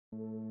Bro,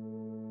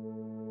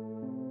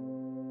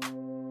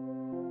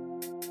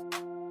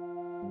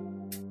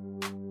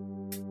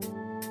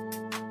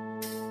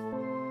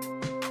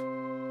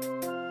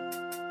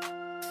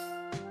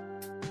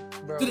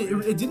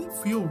 Dude, it didn't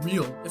feel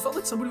real. It felt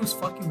like somebody was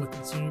fucking with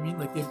us. You know what I mean?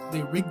 Like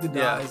they rigged the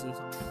dice or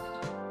something.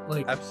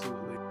 Like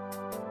absolutely.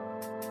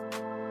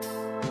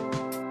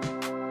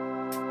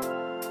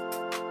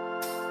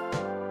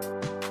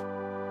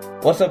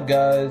 What's up,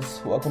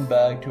 guys? Welcome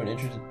back to an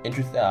interesting.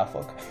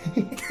 Fuck.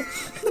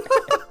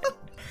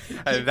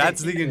 Hey,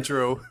 that's the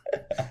intro.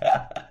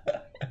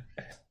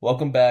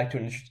 Welcome back to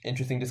an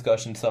interesting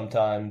discussion.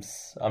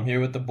 Sometimes I'm here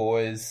with the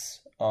boys.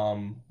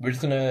 We're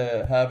just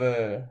gonna have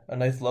a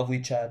nice,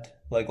 lovely chat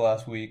like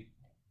last week.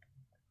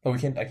 Oh, I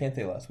can't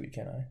say last week,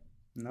 can I?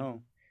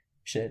 No.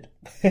 Shit.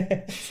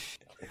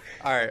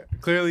 All right.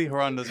 Clearly,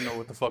 Haran doesn't know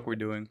what the fuck we're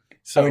doing.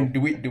 So I mean,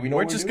 do we know?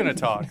 we're what just doing? gonna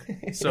talk.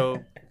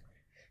 So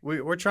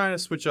we're trying to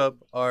switch up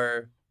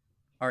our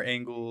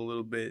angle a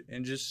little bit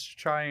and just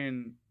try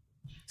and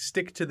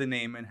stick to the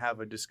name and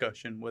have a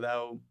discussion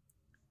without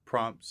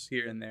prompts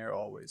here and there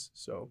always.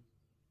 So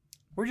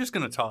we're just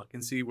gonna talk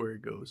and see where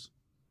it goes.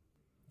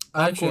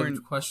 I actually have Popcorn.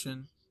 a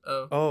question.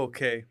 Oh. Oh,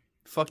 okay.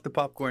 Fuck the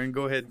popcorn.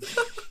 Go ahead.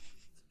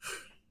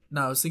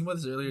 No, I was thinking about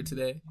this earlier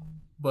today,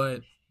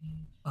 but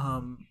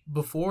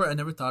before I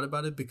never thought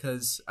about it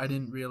because I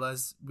didn't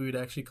realize we would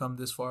actually come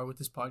this far with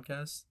this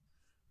podcast.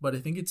 But I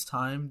think it's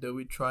time that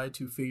we try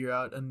to figure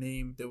out a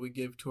name that we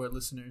give to our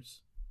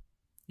listeners.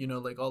 You know,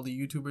 like all the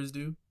YouTubers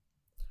do.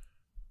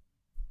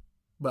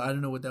 But I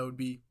don't know what that would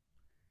be.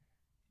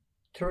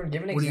 Turin,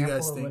 give an What do you example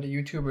guys of think? what a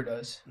YouTuber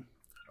does.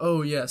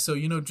 Oh yeah, so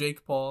you know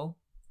Jake Paul.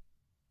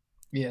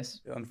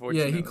 Yes.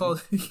 Unfortunately. Yeah,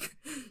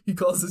 he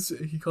calls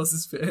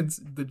his fans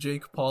the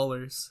Jake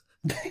Paulers.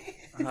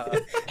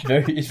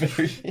 Very.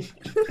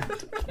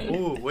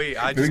 Oh wait,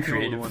 I Very just came up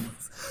creative. with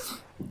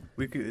one.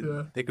 We could.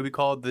 Yeah. They could be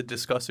called the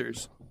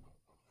Discussers.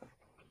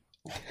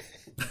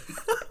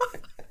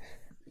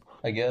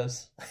 I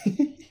guess.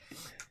 I'm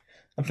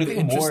The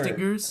thinking more.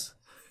 Interestingers.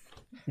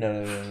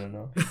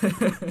 No.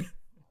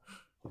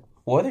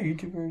 What other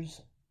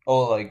YouTubers?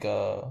 Oh, like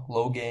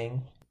Low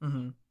Gang,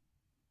 Mm-hmm.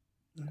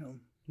 No,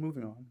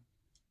 moving on.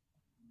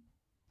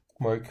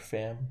 Merc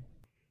Fam.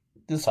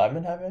 Does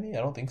Simon have any?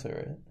 I don't think so,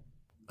 right?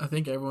 I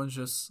think everyone's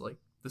just like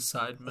the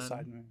sidemen. The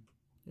Sidemen.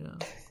 Yeah.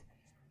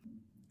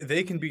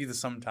 They can be the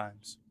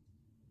sometimes.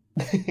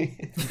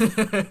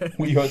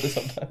 We are the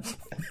sometimes.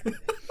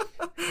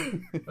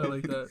 I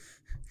like that.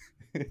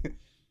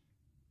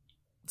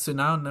 So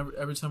now,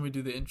 every time we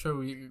do the intro,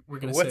 we're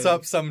gonna What's say,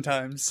 up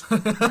sometimes?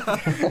 I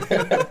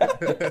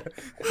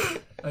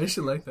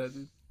actually like that,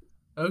 dude.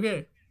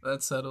 Okay,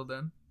 that's settled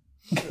then.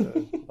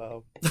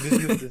 Wow.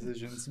 Business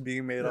decisions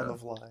being made on Yeah. the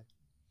fly.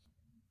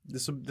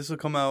 This will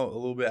come out a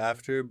little bit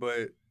after,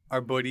 but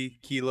our buddy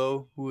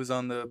Kilo, who was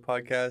on the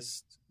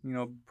podcast,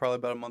 probably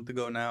about a month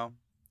ago now,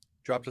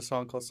 dropped a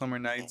song called Summer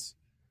Nights.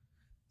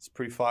 It's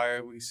pretty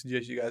fire. We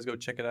suggest you guys go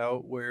check it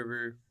out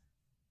wherever,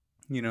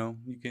 you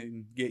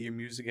can get your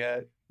music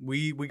at.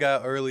 We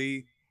got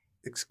early,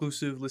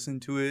 exclusive,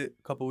 listened to it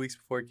a couple weeks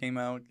before it came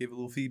out, gave a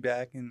little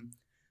feedback, and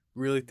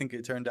really think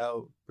it turned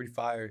out pretty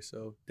fire.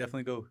 So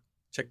definitely go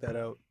check that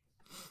out.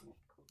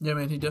 Yeah,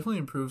 man, he definitely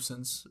improved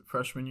since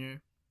freshman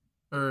year.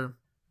 Or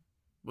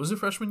was it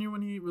freshman year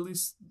when he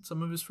released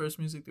some of his first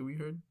music that we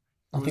heard?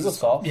 I think it was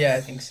soft. Yeah,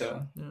 I think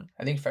so. Yeah.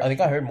 I think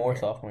I heard more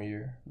sophomore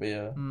year, but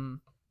yeah.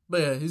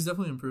 But yeah, he's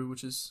definitely improved,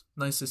 which is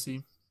nice to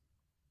see.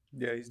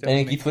 Yeah, he's definitely And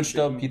he making switched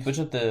good up. He moves. switched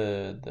up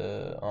the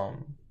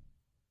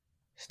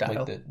style.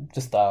 like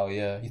the style.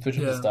 Yeah, he switched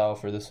up the Yeah. style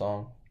for the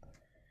song.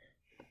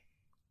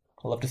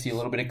 I love to see a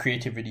little bit of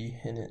creativity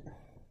in it.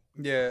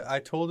 Yeah, I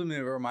told him it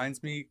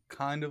reminds me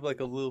kind of like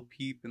a Lil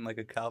Peep and like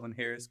a Calvin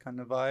Harris kind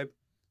of vibe,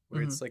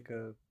 where it's like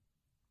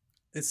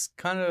it's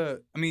kind of,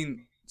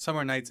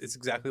 Summer Nights, it's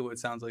exactly what it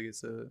sounds like.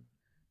 It's a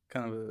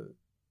kind of a,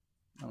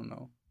 I don't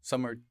know,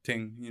 summer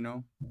thing,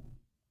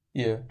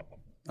 Yeah.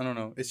 I don't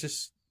know.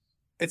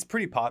 It's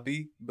pretty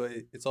poppy, but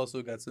it's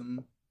also got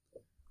some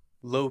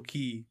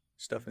low-key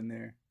stuff in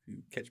there, if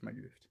you catch my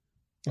drift.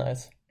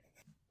 Nice.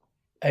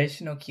 I used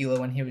to know Kilo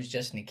when he was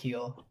just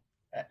Nikhil.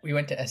 We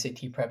went to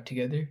SAT prep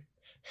together.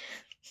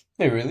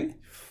 Wait, really?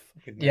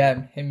 Fucking nerd.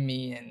 Yeah, him,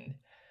 me, and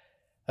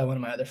one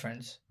of my other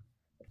friends.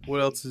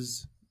 What else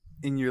is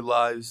in your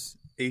lives,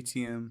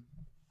 ATM?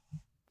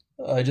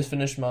 I just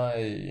finished my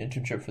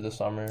internship for the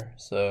summer,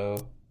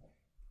 so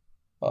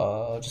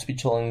I'll just be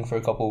chilling for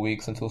a couple of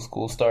weeks until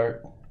school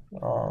start.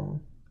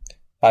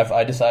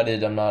 I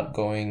decided I'm not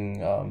going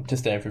to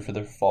Stanford for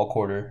the fall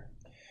quarter.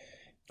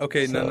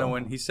 Okay, no. So-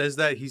 When he says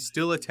that, he's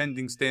still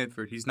attending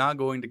Stanford. He's not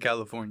going to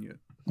California.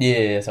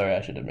 Yeah, sorry,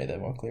 I should have made that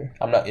more clear.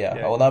 I'm not. Yeah,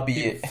 I will not be.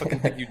 You fucking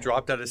think you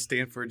dropped out of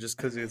Stanford just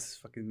because it's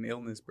fucking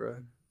illness, bro.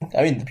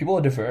 I mean, the people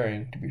are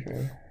deferring. To be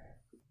fair,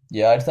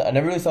 yeah, I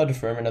never really saw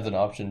deferment as an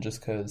option, just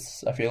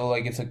because I feel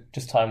like it's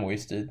just time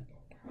wasted.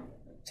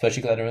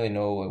 Especially because I didn't really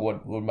know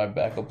like, what my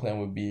backup plan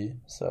would be,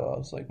 so I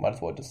was like, might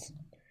as well just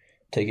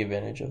take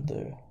advantage of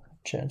the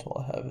chance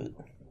while I have it.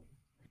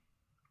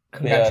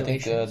 But yeah, I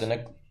think Congratulations. the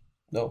next.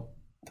 No,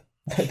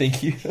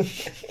 Thank you.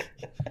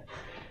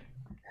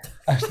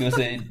 I was gonna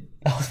say,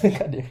 I was like,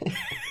 God damn it.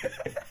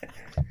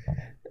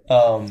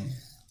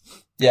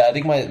 Yeah, I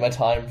think my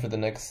time for the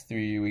next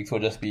 3 weeks will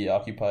just be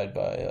occupied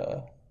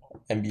by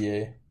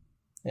NBA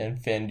and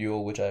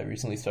FanDuel, which I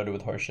recently started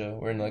with Harsha.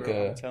 We're in like Bro,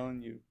 a I'm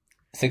telling you.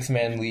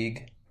 6-man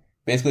league.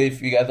 Basically,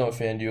 if you guys know what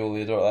FanDuel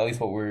is, or at least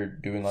what we're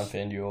doing on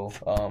FanDuel,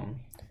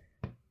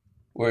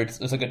 where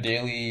it's like a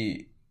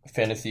daily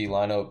fantasy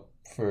lineup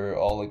for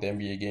all like the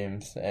NBA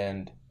games,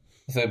 and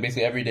so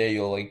basically every day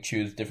you'll like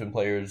choose different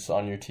players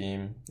on your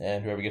team,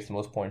 and whoever gets the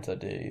most points that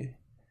day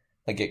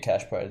like get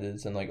cash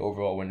prizes, and like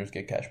overall winners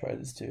get cash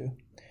prizes too.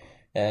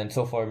 And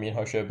so far, me and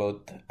Harsha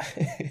both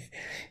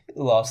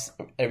lost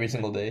every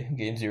single day,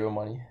 gained zero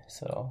money.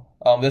 So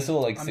there's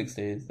still like 6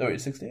 days. Oh wait,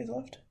 6 days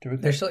left to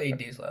record? There's still 8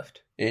 days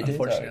left. 8 days,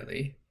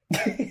 Unfortunately.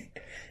 Hey,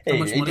 How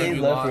much 8 money have days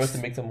you left for us lost?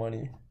 to make some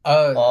money.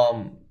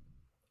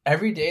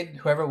 Every day,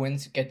 whoever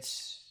wins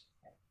gets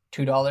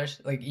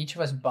 $2. Like each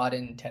of us bought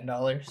in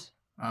 $10.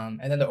 And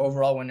then the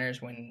overall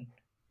winners win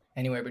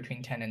anywhere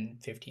between $10 and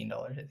 $15,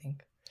 I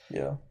think.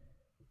 Yeah.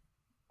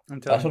 I'm I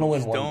telling just want to win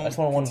just one. I just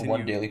want to win one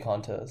continue. daily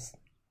contest.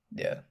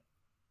 Yeah.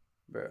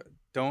 Bro,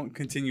 don't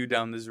continue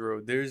down this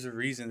road. There's a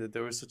reason that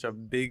there was such a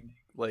big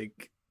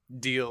like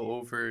deal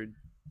over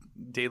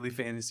daily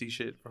fantasy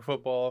shit for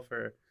football,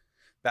 for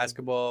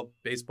basketball,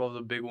 baseball's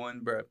a big one,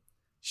 bro.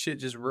 Shit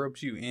just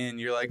ropes you in.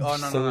 You're like, oh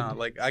no.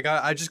 Like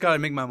I just gotta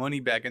make my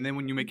money back. And then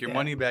when you make your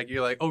money back,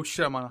 you're like, oh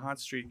shit, I'm on a hot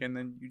streak. And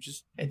then you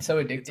just It's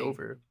so addicting. it's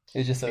over.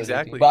 It's just so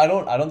Exactly. addicting.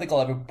 But I don't think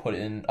I'll ever put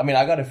in. I mean,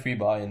 I got a free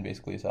buy-in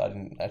basically, so I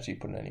didn't actually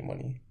put in any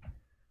money.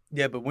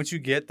 Yeah, but once you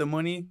get the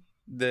money,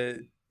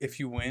 if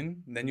you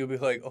win, then you'll be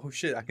like, oh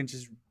shit, I can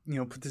just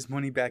put this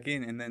money back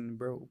in, and then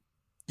bro,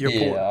 you're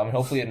poor. I mean,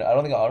 hopefully, I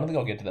don't think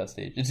I'll get to that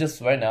stage. It's just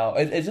right now.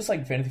 It's just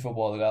like fantasy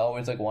football. Like I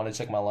always like want to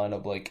check my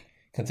lineup like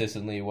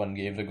consistently when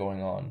games are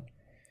going on.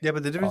 Yeah,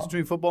 but the difference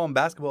between football and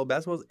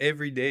basketball's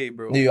every day,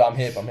 bro. Dude, I'm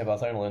hip. I'm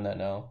starting to learn that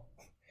now.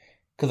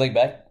 Cause like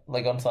back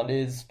like on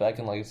Sundays back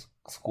in like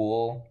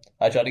school,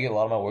 I tried to get a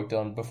lot of my work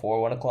done before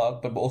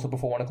 1:00, but also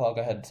before 1:00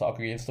 I had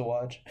soccer games to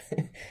watch.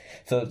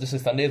 So just a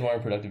Sunday is more a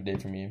productive day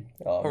for me.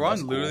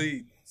 Haran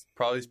literally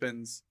probably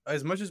spends,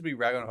 as much as we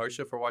rag on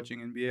Harsha for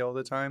watching NBA all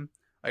the time,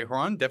 like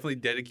Haran definitely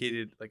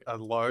dedicated like a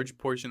large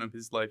portion of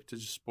his life to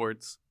just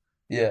sports.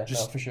 Yeah,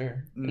 just no, for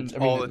sure.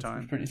 all the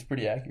time. It's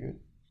pretty accurate.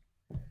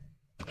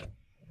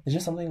 It's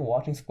just something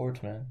watching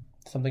sports, man.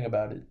 Something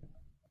about it.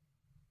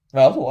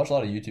 I also watch a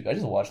lot of YouTube. I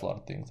just watch a lot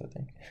of things, I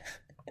think.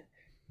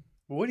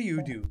 What do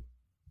you do?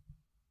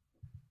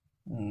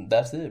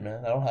 That's it,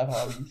 man. I don't have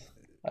hobbies.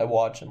 I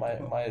watch. My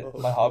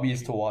hobby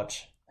is to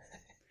watch.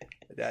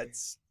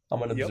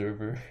 I'm an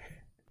observer.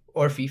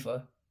 Or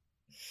FIFA.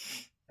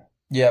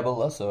 Yeah, but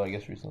less so, I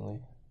guess, recently.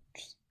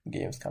 Just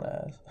games kind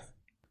of ass.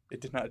 It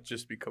did not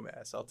just become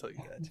ass, I'll tell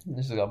you that.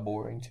 This just got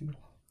boring, too.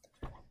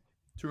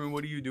 Tarun,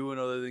 what are you doing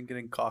other than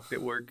getting cocked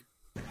at work?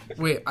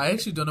 Wait, I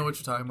actually don't know what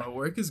you're talking about.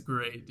 Work is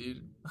great,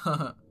 dude.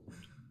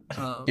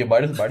 Yeah,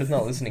 Bart is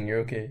not listening. You're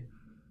okay.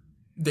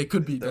 They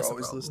could be. They're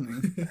always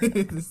listening.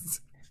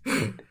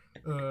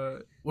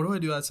 What do I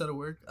do outside of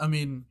work? I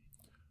mean,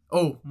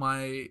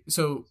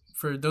 so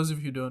for those of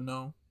you who don't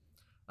know,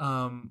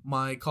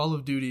 my Call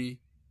of Duty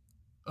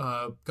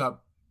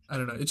got, I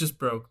don't know, it just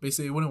broke.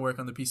 Basically, it wouldn't work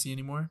on the PC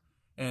anymore,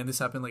 and this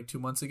happened like 2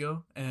 months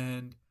ago,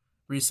 and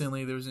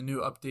recently there was a new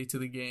update to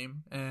the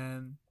game,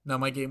 and now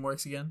my game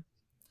works again.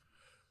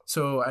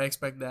 So I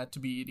expect that to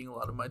be eating a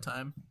lot of my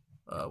time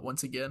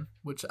once again,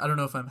 which I don't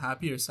know if I'm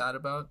happy or sad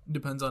about. It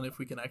depends on if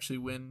we can actually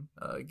win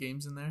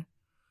games in there,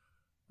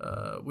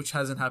 which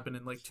hasn't happened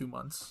in like 2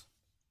 months.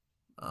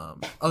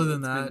 Other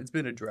than that, it's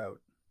been a drought.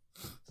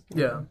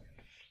 Yeah.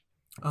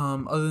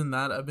 Other than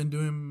that, I've been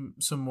doing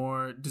some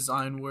more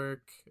design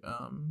work,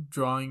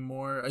 drawing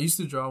more. I used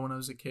to draw when I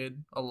was a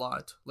kid a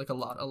lot,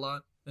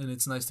 and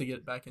it's nice to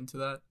get back into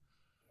that.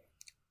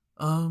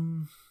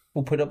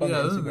 We'll put up on the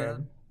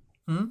Instagram.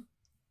 Hmm?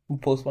 We'll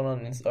post one on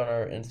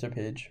our Insta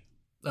page.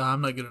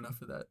 I'm not good enough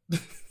for that.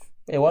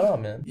 Hey, why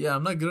not, man? Yeah,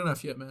 I'm not good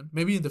enough yet, man.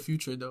 Maybe in the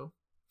future, though.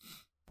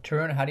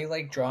 Tarun, how do you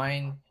like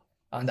drawing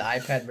on the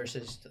iPad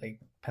versus like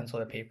pencil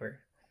to paper?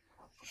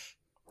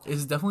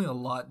 It's definitely a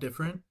lot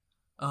different.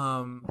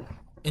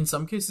 In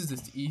some cases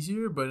it's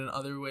easier, but in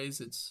other ways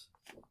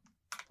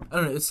I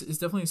don't know, it's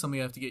definitely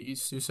something I have to get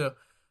used to. So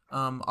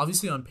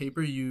obviously on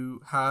paper you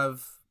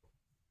have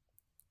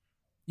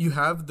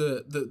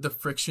the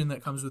friction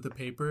that comes with the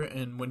paper,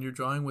 and when you're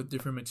drawing with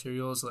different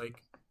materials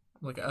like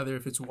either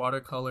if it's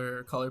watercolor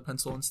or color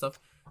pencil and stuff,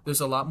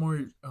 there's a lot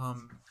more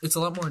it's a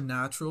lot more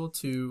natural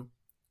to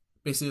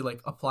basically like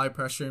apply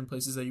pressure in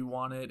places that you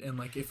want it, and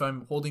like if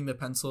I'm holding the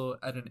pencil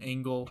at an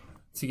angle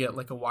to get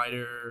like a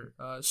wider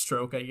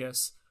stroke, I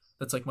guess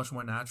that's like much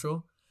more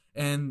natural.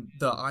 And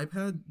the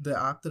iPad, the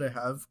app that I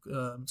have,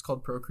 it's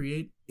called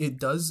Procreate. It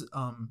does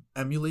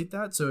emulate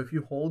that. So if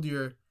you hold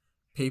your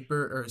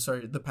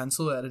the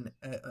pencil at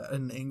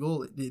an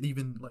angle, it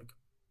even like,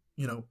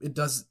 it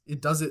does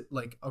it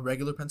like a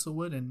regular pencil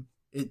would, and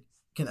it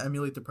can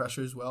emulate the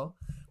pressure as well.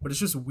 But it's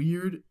just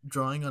weird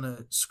drawing on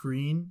a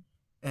screen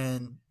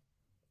and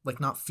like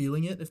not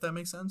feeling it, if that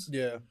makes sense.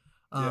 Yeah.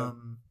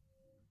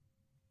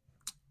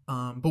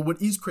 But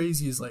what is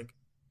crazy is like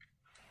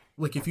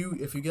if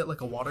you get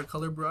like a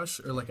watercolor brush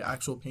or like an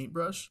actual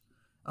paintbrush,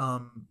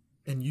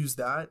 and use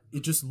that,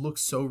 it just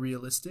looks so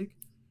realistic.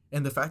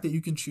 And the fact that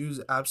you can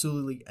choose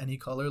absolutely any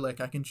color, like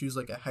I can choose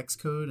like a hex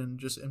code and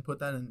just input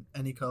that and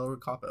any color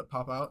pop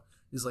out,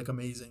 is like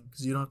amazing,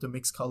 because you don't have to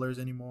mix colors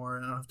anymore,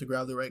 and I don't have to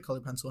grab the right color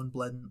pencil and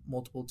blend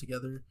multiple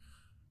together,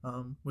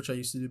 which I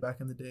used to do back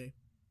in the day.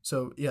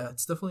 So yeah,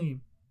 it's definitely,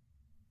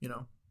 you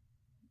know,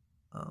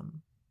 I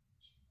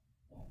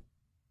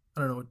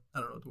don't know what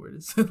the word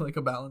is. Like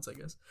a balance, I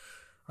guess.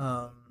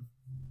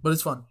 But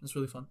it's fun. It's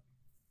really fun.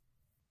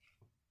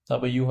 How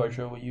about you,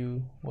 Harsha? What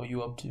you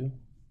up to?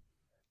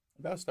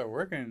 About to start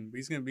working.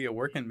 He's gonna be a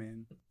working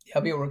man. Yeah,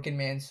 I'll be a working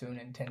man soon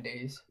in 10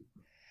 days.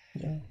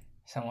 Yeah.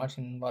 So I'm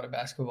watching a lot of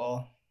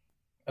basketball.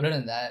 Other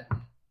than that,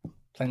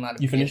 playing a lot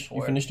of You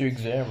PS4. finished your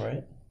exam,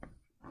 right?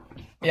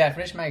 Yeah, I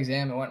finished my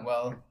exam. It went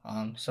well.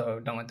 So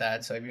done with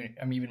that. So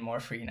I'm even more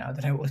free now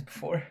than I was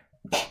before.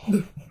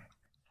 The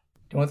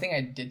only thing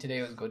I did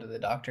today was go to the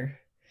doctor.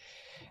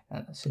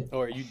 And that's it. Oh,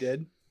 are you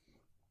dead?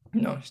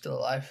 No, I'm still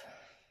alive.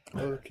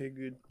 Okay,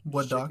 good.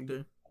 What Just checking.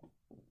 doctor?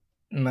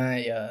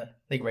 My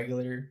like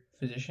regular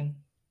physician.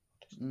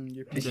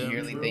 Your It's a Yeah,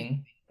 yearly true.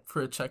 thing.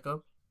 For a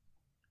checkup?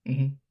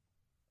 hmm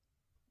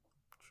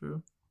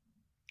True.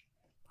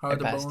 How I are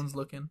the passed. bones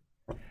looking?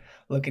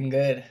 Looking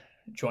good.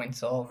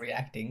 Joints all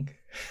reacting.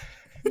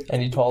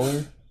 Any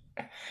taller?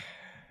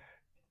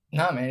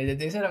 Nah, man.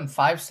 They said I'm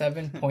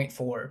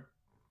 5'7.4.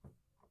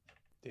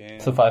 Damn.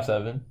 So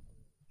 5'7".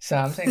 So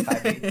I'm saying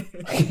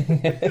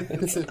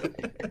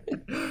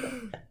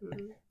 5'8".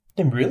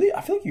 Damn, really?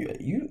 I feel like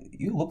you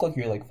look like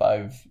you're like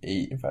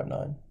 5'8" and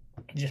 5'9".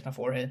 Just my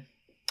forehead.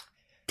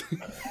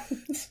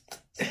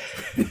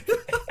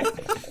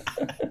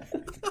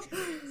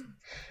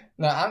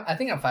 No, I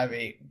think I'm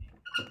 5'8".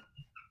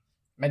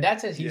 My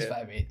dad says he's Yeah.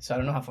 5'8", so I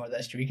don't know how far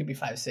that's true. He could be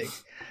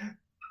 5'6".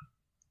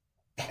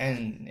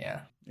 And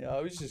yeah. Yeah, I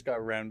always just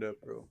got round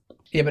up, bro.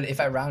 Yeah, but if it's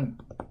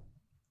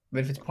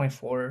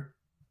 0.4,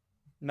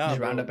 Nah, Just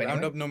bro, round up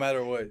anyway? no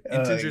matter what. Oh,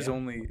 Integers yeah.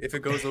 only. If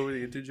it goes over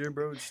the integer,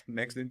 bro, it's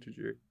next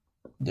integer.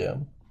 Yeah.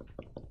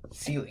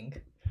 ceiling.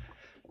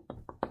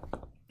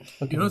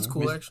 You know what's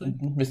cool, actually?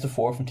 Mr.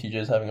 Four from TJ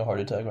is having a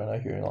heart attack right now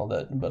hearing all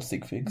that about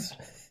sig figs.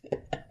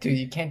 Dude,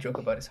 you can't joke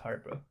about his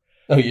heart, bro.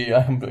 Oh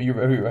yeah, you're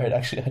very right.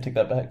 Actually, I take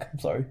that back. I'm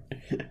sorry.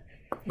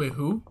 Wait,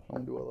 who?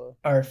 Alhamdulillah.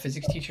 Our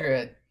physics teacher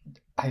at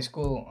high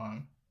school,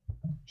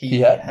 He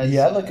had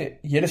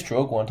a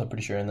stroke once, I'm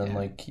pretty sure, and then Yeah.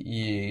 like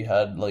he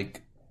had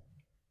like,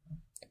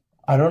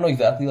 I don't know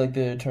exactly like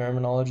the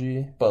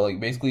terminology, but like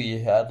basically he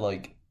had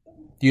like,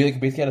 you like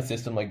basically had a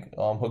system like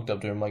hooked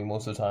up to him like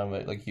most of the time,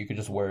 like you could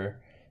just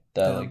wear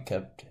that Yeah. like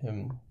kept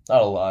him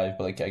not alive,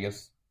 but like I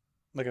guess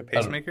Like a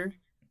pacemaker?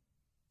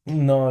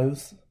 no, it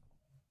was.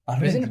 I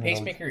don't Isn't a even know.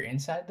 pacemaker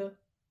inside though?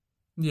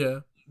 Yeah.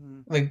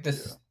 Like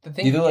this, the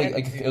thing. Either you like, can't-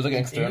 like it was like an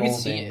you external can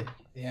see thing. it.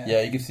 Yeah.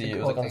 Yeah, you could see The it. It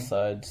was like cool on the thing.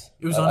 sides.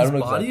 It was I on his don't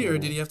know body, exactly or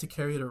what did it he have to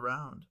carry it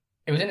around?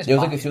 It was in his was. It was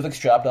pocket. like he was like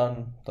strapped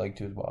on like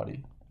to his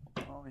body.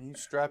 Oh, he's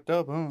strapped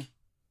up, huh?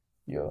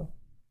 Yeah.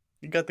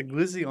 You got the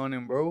glizzy on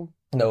him, bro.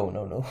 No.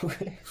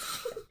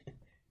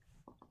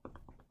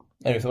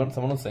 Anyway,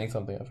 someone was saying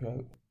something. I forgot.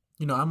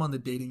 You know, I'm on the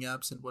dating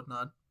apps and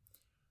whatnot.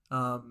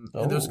 And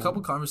there's a Oh.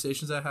 couple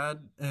conversations I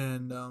had,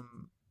 and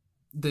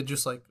they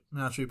just like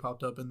naturally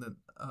popped up, and then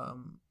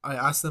I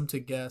asked them to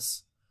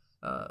guess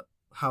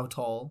how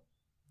tall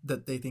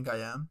that they think I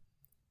am,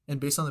 and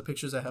based on the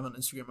pictures I have on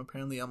Instagram,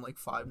 apparently I'm like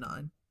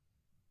 5'9".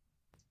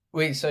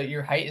 Wait, so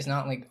your height is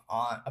not like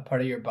on a part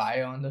of your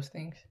bio on those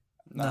things?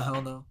 No,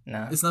 hell no.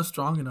 No. It's not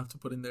strong enough to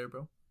put in there,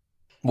 bro.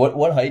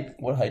 What height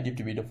do you have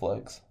to be to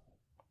flex?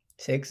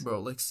 6? Bro,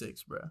 like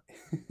 6, bro.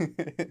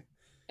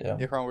 Damn.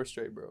 You're wrong, we're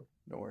straight, bro.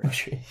 Don't worry.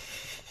 Okay.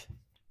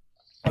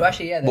 Oh,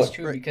 actually, yeah, that's What-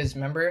 true. Because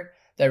remember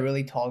that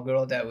really tall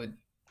girl that would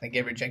like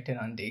get rejected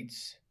on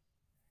dates?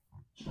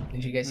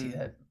 Did you guys see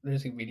that?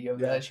 There's a video of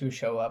Yeah. that. She would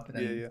show up, and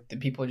then Yeah. the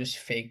people just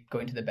fake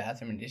going to the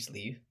bathroom and just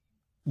leave.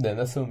 Damn,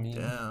 that's so mean.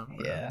 Damn.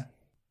 Bro. Yeah.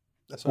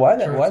 That's Why I'm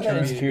that? sure Why it's that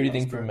true. insecurity Yes,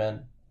 thing for bro.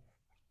 men?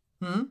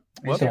 Hmm?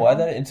 What? So why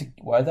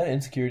that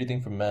insecurity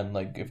thing for men?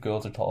 Like if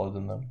girls are taller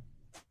than them.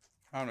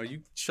 I don't know.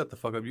 You shut the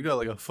fuck up. You got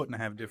like a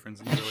 1.5 difference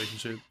in your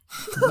relationship.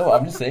 No,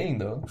 I'm just saying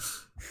though.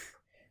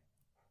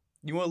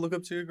 You want to look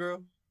up to your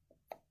girl?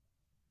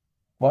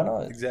 Why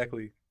not?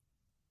 Exactly.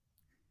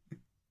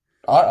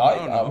 I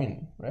don't know.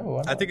 mean, yeah, why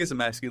not? I think it's a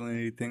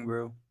masculinity thing,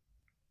 bro.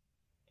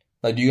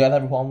 Like, do you guys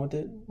have a problem with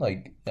it?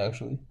 Like,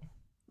 actually.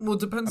 Well, it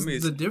depends I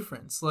mean, the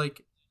difference.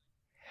 Like,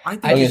 I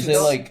think I Okay, you just should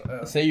say don't-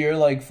 like, say you're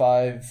like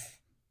 5.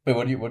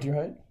 Wait, what's your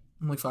height?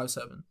 I'm like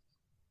 5'7".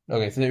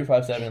 Okay, so you're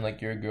 5'7",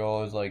 like your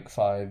girl is like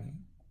 5'9",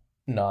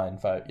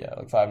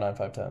 5'9",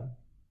 5'10".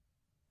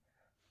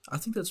 I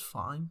think that's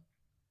fine.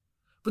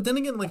 But then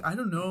again, like, I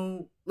don't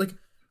know, like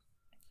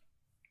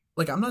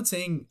I'm not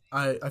saying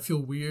I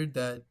feel weird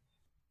that,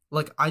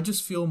 like, I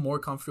just feel more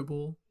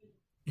comfortable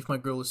if my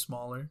girl is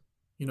smaller,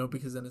 you know,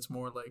 because then it's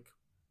more like,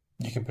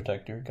 You can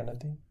protect her, kind of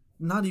thing.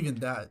 not even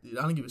that, dude.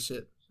 I don't give a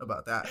shit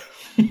about that.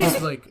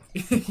 It's like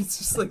it's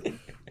just like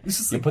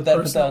You put that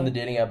on the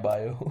dating app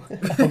bio.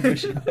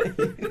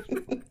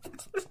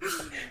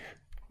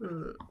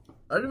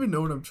 I don't even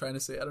know what I'm trying to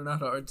say. I don't know how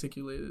to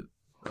articulate it.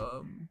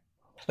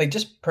 Like,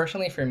 just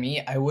personally for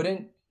me, I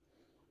wouldn't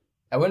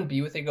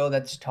be with a girl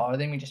that's taller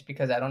than me just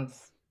because I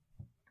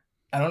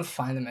don't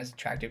find them as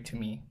attractive to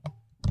me.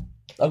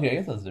 Okay, I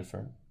guess that's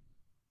different.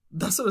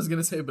 That's what I was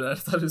gonna say, but I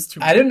thought it was too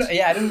much. I don't know.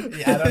 Yeah, I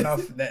don't know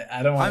if that.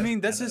 I don't. I mean,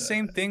 that's the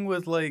same thing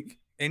with like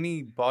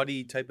any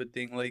body type of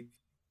thing. Like,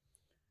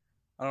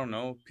 I don't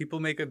know. People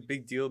make a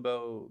big deal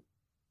about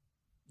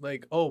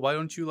like, oh, why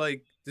don't you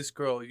like this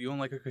girl? You don't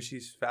like her because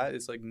she's fat?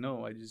 It's like,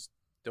 no, I just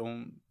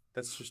don't.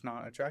 That's just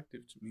not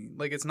attractive to me.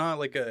 Like, it's not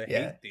like a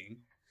hate thing,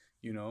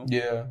 you know?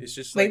 Yeah. It's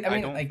just like, I mean,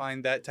 I don't like,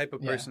 find that type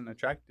of person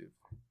attractive.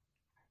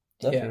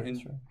 That's Yeah. true,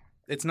 that's true.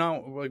 It's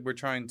not like we're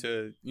trying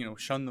to, you know,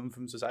 shun them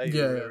from society.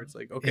 Yeah, Or whatever. yeah. It's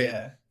like, okay,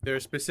 Yeah. there are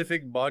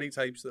specific body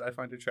types that I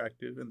find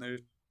attractive, and there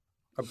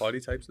are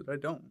body types that I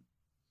don't.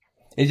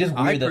 It's just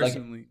I weird that like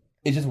personally,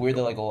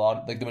 a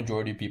lot, like the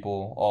majority of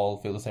people all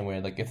feel the same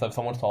way. Like if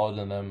someone's taller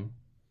than them,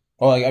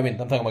 or like I mean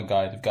I'm talking about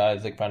guys. If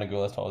guys like find a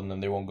girl that's taller than them,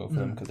 they won't go for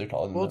them because they're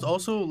taller than well, them. it's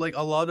also like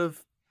a lot of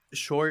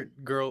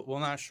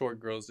not short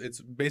girls. It's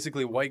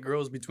basically white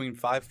girls between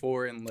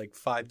 5'4" and like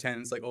 5'10".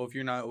 It's like, oh, if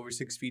you're not over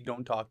 6 feet,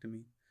 don't talk to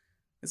me.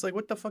 It's like,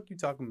 what the fuck you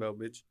talking about,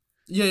 bitch?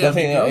 Yeah, I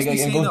think girls be it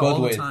saying goes that both all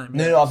the ways. time,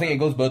 No, yeah. no, I think it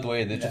goes both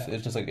ways.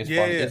 It's just like it's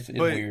Yeah, fun. yeah, It's but-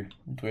 weird.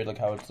 It's weird like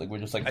how it's like we're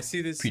just like I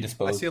see this.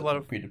 predisposed. I see a lot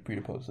of.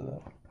 predisposed to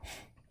that.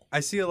 I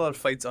see a lot of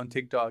fights on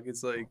TikTok.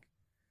 It's like,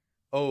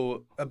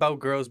 oh, about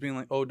girls being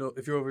like, oh, no,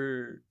 if you're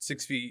over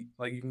 6 feet,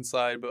 like you can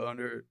slide, but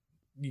under,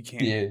 you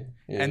can't. Yeah,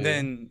 And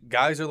then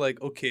guys are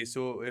like, okay,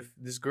 so if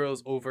this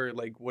girl's over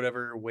like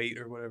whatever weight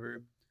or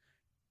whatever,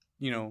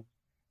 you know,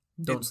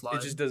 Don't slide.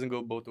 It just doesn't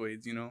go both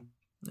ways, you know.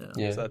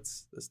 yeah. So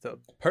that's tough.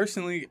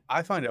 Personally,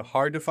 I find it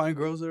hard to find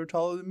girls that are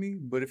taller than me.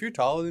 But if you're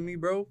taller than me,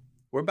 bro,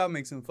 we're about to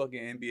make some fucking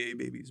NBA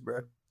babies,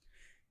 bro.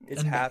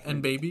 It's happening.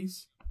 And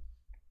babies.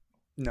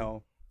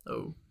 No,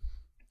 Oh,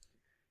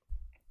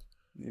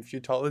 if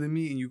you're taller than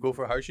me and you go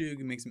for hard shit, you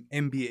can make some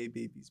NBA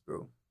babies,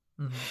 bro.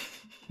 mhm.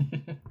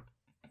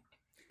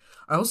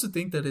 I also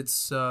think that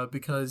it's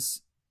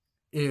because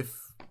if,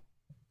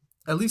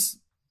 at least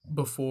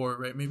before,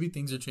 right? Maybe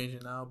things are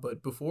changing now,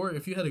 but before,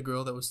 if you had a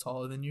girl that was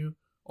taller than you,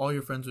 all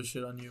your friends would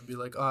shit on you and be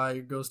like,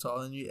 your girl's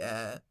taller than you.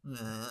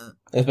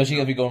 Especially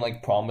if you go on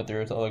like prom with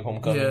her or like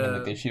homecoming and Yeah.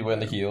 like she's wearing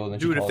the heel and then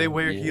Dude, she's if they taller.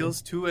 wear Yeah.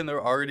 heels too and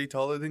they're already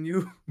taller than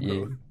you, bro,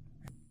 Yeah.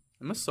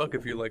 it must suck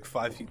if you're like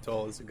 5 feet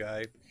tall as a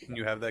guy and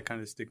you have that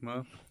kind of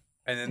stigma.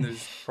 And then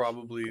there's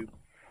probably,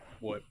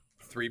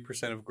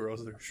 3% of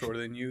girls that are shorter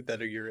than you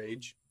that are your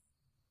age.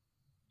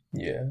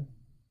 Yeah.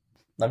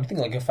 I'm thinking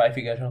like a 5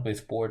 feet guy trying to play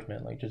sports,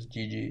 man. Like just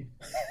GG.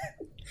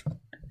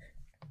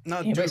 No,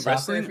 Can you play dude, soccer if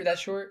wrestling, you're that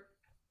short?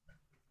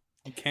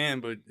 you can,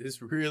 but it's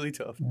really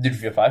tough. Dude,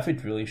 if you're 5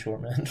 feet, really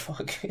short, man.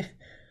 Fuck.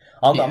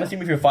 I'm Yeah.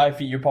 assuming if you're 5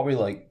 feet, you're probably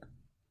like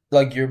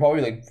you're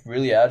probably like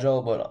really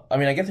agile. But I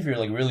mean, I guess if you're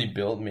like really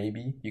built,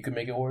 maybe you could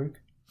make it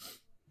work.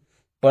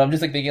 But I'm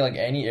just like thinking like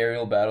any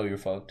aerial battle, you're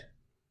fucked.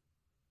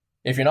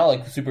 If you're not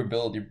like super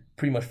built, you're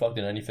pretty much fucked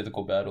in any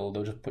physical battle.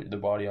 They'll just put their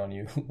body on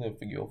you.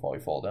 You'll probably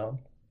fall down.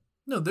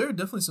 No, there are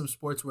definitely some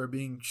sports where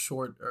being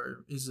short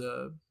is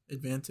a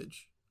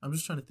advantage. I'm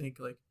just trying to think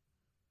like.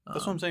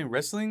 That's what I'm saying.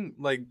 Wrestling,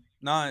 like,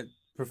 not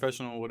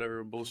professional,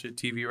 whatever, bullshit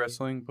TV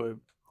wrestling, but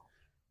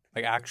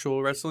like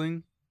actual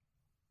wrestling.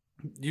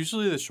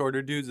 Usually the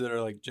shorter dudes that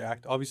are like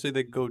jacked, obviously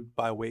they go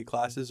by weight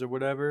classes or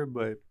whatever,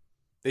 but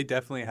they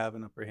definitely have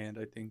an upper hand,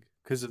 I think,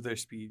 because of their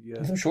speed. Yeah.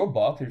 There's some short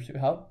boxers too.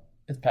 How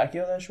is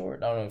Pacquiao that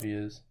short? I don't know if he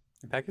is.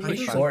 Pacquiao's He's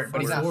He's like short,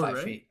 but he's not 5'4", 5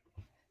 right? feet.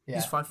 Yeah.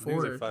 He's 5'4". I think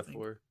he's I like think.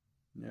 5'4".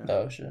 Yeah.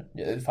 Oh shit.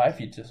 Yeah, 5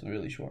 feet just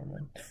really short,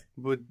 man.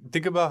 But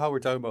think about how we're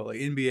talking about like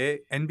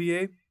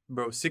NBA,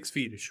 bro, 6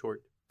 feet is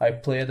short. I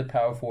play at the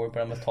power forward,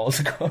 but I'm as tall as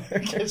a car.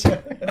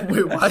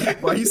 Wait, why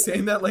are you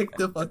saying that like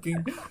the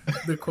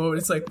quote?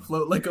 It's like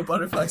float like a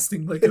butterfly,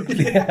 sting like a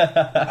bee.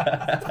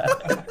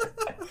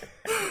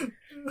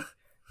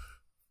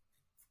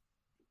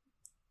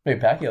 Wait,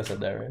 Pacquiao said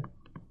that, right?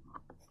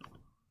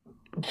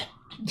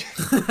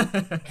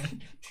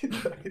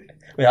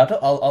 Wait,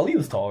 Ali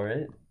was tall,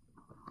 right?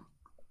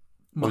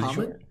 Was he Muhammad?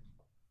 short?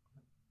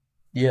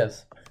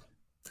 Yes.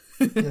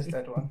 Just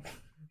that one.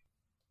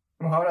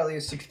 Muhammad Ali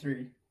is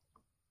 6'3".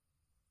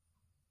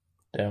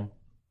 Damn.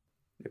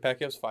 Yeah,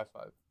 Pacquiao's 5'5".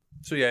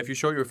 So yeah, if you're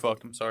short, you're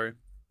fucked. I'm sorry,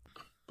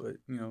 but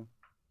you know,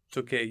 it's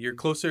okay. You're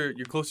closer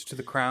to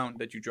the crown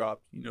that you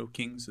dropped. You know,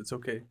 kings. It's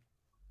okay.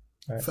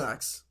 Right.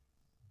 Facts.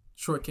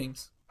 Short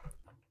kings.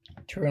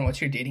 Turin,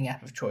 what's your dating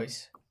app of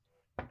choice?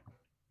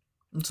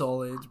 It's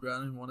all age, bro. I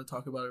don't even want to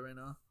talk about it right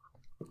now.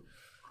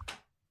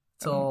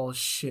 It's all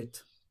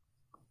shit.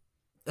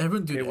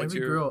 Everyone, dude, Okay, what's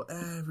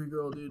every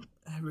girl, dude,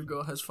 every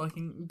girl has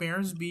fucking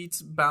Bears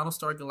Beats,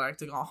 Battlestar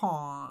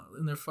Galactica,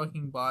 in their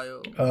fucking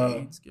bio.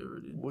 AIDS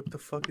giver, dude. What the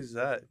fuck is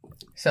that,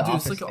 It's an Dude,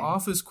 it's office like an thing.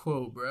 office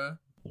quote, bruh.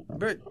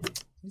 bro?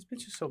 These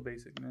bitches so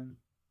basic, man.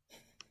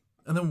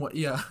 And then what?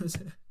 Yeah,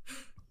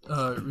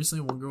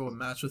 recently one girl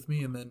matched with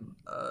me, and then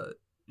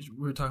we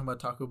were talking about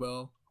Taco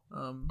Bell,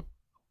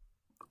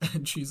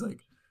 and she's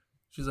like,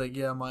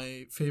 yeah,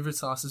 my favorite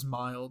sauce is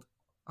mild.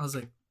 I was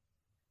like,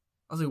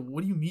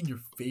 what do you mean your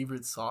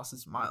favorite sauce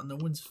is mild? No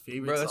one's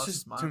favorite Bro, that's sauce is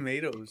just mild.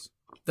 tomatoes.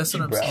 That's She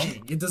what I'm brown?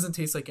 saying. It doesn't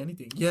taste like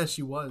anything. Yeah,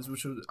 she was,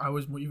 I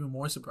was even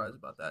more surprised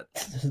about that.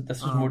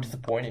 That's just more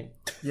disappointing.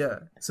 Yeah.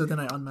 So then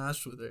I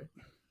unmatched with her.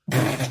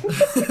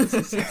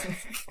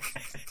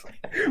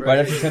 Right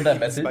after you sent that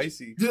message?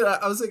 Spicy. Dude,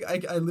 I was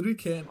like, I literally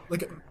can't.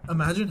 Like,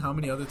 imagine how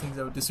many other things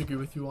I would disagree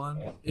with you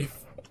on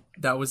if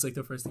that was like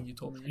the first thing you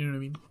told me. You know what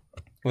I mean?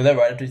 Was that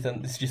right after you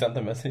sent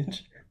the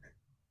message?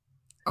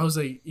 I was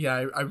like,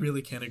 yeah, I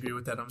really can't agree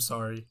with that. I'm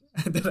sorry.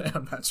 And then I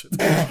unmatched with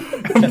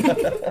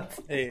her.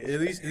 Hey, at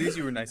least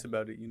you were nice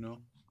about it, you know.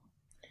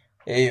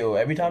 Hey, yo,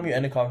 every time you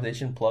end a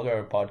conversation, plug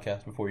our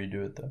podcast before you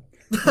do it, though.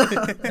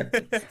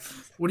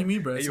 What do you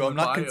mean, bro? Hey, It's yo, in I'm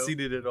my not bio.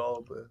 conceited at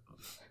all, but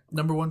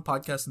 #1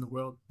 podcast in the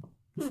world.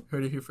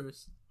 Heard it here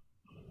first.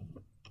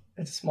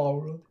 It's a small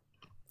world.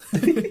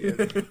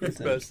 it's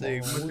best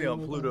thing. Put me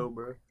on Pluto,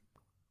 bro.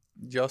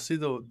 Did y'all see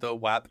the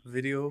WAP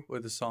video or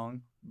the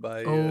song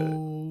by?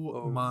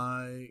 Oh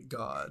my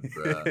god,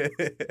 bro.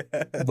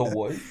 The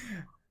what?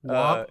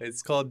 WAP?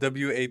 It's called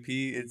WAP.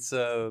 It's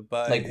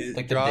by Like it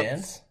the dropped-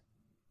 dance?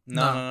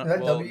 No. Is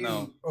that Well, no.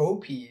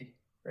 W-O-P?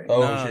 Right?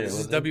 Oh, No, shit. this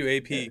is was it?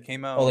 WAP.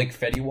 Came out Oh, like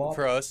Fetty Wap?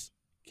 for us.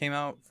 Came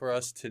out for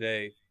us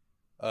today.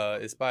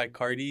 It's by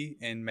Cardi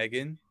and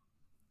Megan.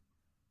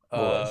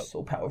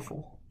 So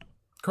powerful.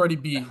 Cardi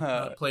B,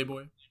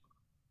 Playboy.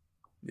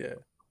 Yeah.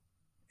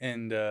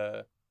 And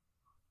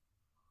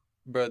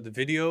bro, the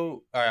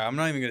video, all right, I'm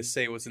not even going to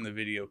say what's in the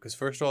video cuz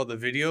first of all, the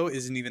video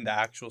isn't even the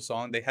actual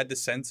song. They had to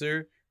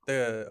censor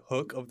the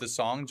hook of the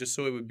song just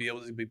so it would be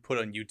able to be put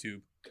on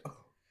YouTube.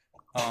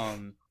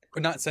 Or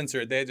not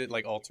censor it, they had to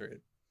like alter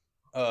it.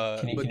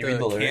 Can you But read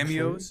the lyrics for it?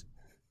 cameos,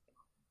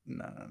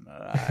 no,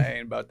 I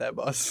ain't about that,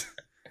 boss.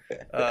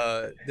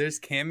 There's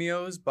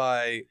cameos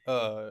by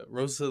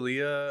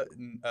Rosalia,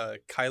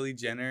 Kylie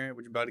Jenner,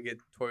 which is about to get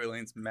Tory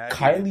Lanez mad.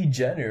 Kylie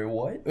Jenner,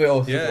 what? Wait,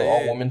 oh, so Yeah, it's an yeah.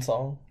 all-woman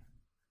song?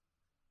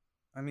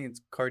 I mean,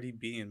 it's Cardi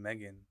B and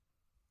Megan.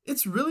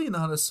 It's really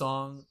not a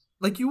song.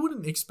 Like, you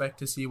wouldn't expect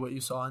to see what you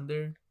saw in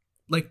there.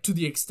 Like, to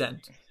the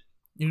extent.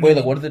 You know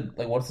Wait, what I like,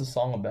 mean? what's the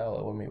song about?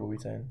 Like, what are we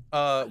saying?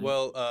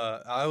 Well,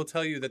 I will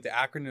tell you that the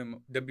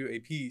acronym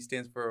WAP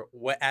stands for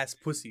wet ass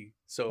pussy.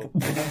 So,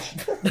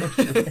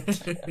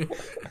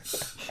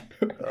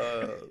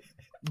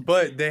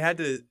 but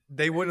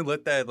they wouldn't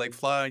let that like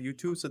fly on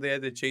YouTube, so they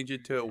had to change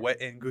it to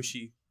wet and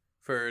gushy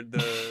for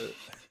the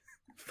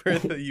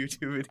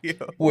YouTube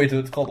video. Wait, so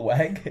it's called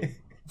WAG?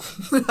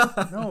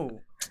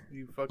 No,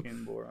 you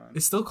fucking moron.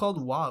 It's still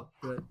called WAP,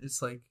 but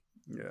it's like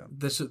Yeah,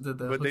 the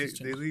but hook they is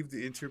changed. leave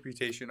the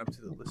interpretation up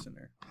to the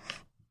listener.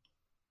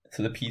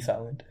 So the P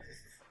silent.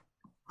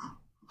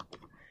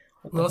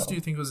 What else do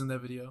you think was in that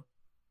video?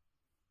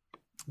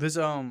 There's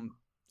I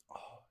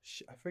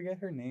forget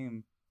her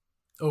name.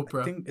 I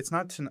Oprah. think it's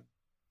not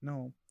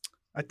no,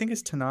 I think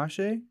it's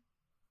Tinashe.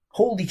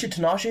 Holy shit,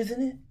 Tinashe's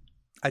in it?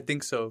 I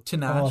think so.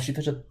 Tinashe. Oh, she's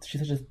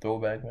such a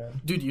throwback,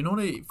 man. Dude, you know what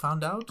I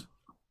found out?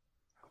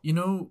 You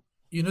know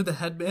the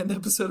headband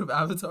episode of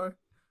Avatar?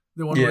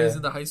 The one where Yeah. he's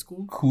in the high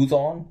school? Who's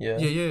on? Yeah.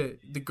 Yeah.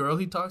 The girl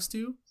he talks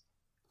to?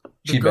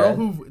 She bad?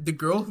 The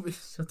girl who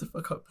shut the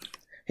fuck up.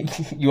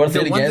 You want to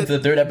say The it one again? that- It's the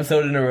third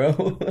episode in a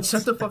row.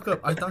 Shut the fuck up.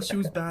 I thought she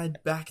was bad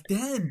back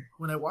then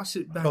when I watched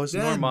it back Oh, it's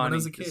then Normani. when I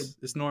was a kid.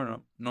 It's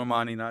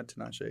Normani, not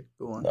Tinashe.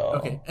 Go on. No.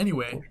 Okay,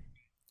 anyway,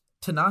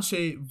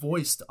 Tinashe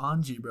voiced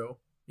Anji, bro,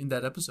 in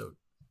that episode.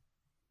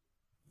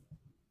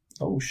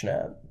 Oh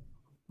snap!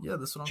 Yeah,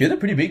 that's what I'm She was a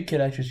pretty big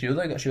kid actually. She was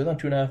on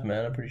 2.5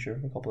 Men. I'm pretty sure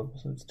for a couple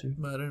episodes too.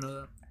 But I didn't know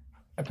that.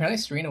 Apparently,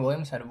 Serena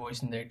Williams had a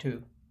voice in there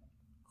too.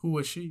 Who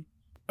was she?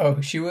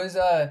 Oh, she was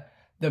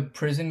the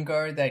prison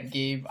guard that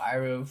gave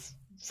Iroh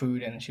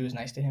food, and she was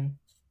nice to him.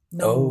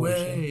 No Oh,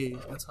 way.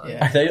 That's hot.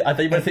 Yeah. I thought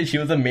you were gonna say she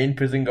was the main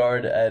prison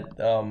guard at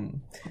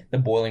the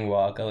Boiling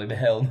Rock. I was like, the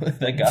hell,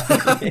 that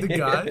guy. The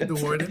guy? The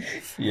warden?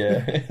 Yeah,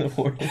 the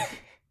warden.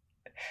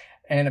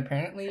 And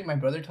apparently, my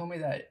brother told me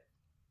that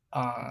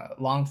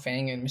Long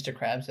Fang and Mr.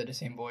 Krabs had the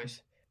same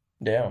voice.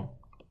 Damn,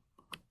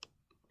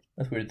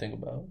 that's weird to think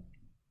about.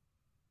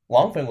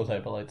 Longfang was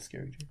hype. I liked this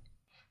character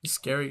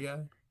Scary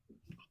guy.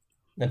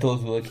 until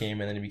Azula came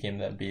and then he became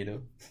that beta.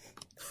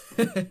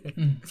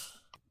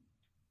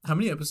 How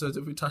many episodes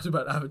have we talked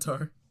about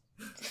Avatar?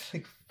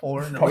 Like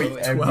 4 in a Probably row.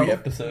 every 12.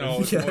 episode. No,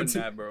 it's Yeah, more than dude.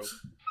 that, bro.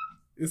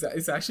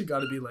 It's actually got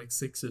to be like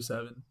 6 or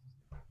 7.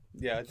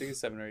 Yeah, I think it's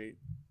 7 or 8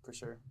 for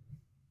sure.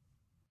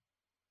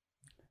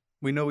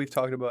 We know we've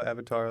talked about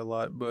Avatar a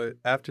lot, but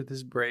after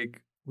this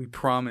break, we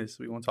promise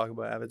we won't talk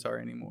about Avatar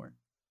anymore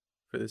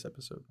for this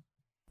episode.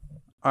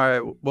 All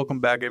right, welcome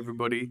back,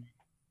 everybody.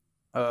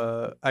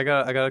 I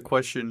got a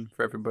question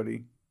for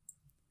everybody.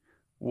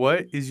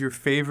 What is your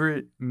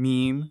favorite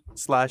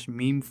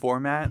meme/meme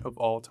format of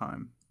all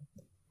time?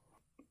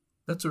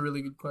 That's a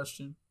really good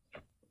question.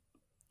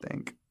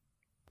 Think.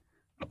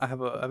 I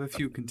have a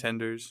few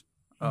contenders.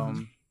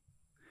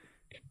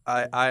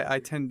 I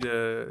tend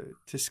to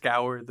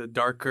scour the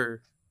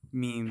darker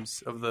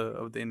memes of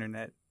the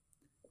internet.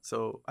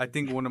 So I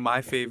think one of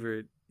my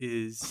favorite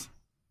is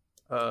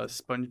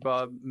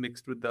SpongeBob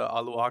mixed with the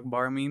Allahu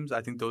Akbar memes.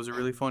 I think those are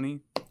really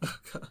funny.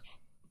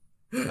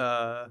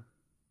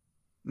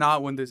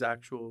 Not when there's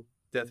actual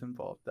death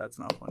involved. That's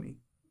not funny.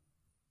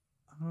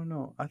 I don't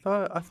know. I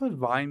thought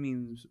Vine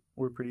memes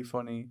were pretty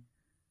funny,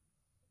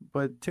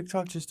 but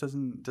TikTok just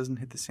doesn't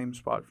hit the same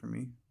spot for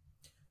me.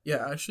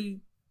 Yeah,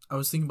 actually, I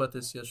was thinking about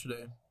this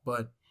yesterday,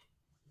 but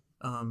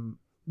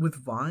with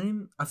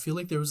Vine, I feel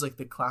like there was like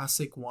the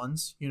classic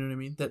ones, you know what I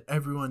mean, that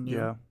everyone knew.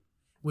 Yeah.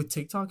 With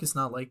TikTok, it's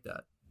not like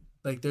that.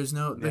 Like, there's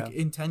no like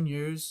in 10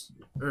 years,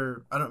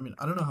 or I don't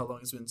know how long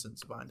it's been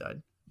since Vine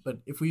died, but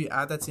if we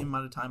add that same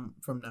amount of time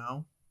from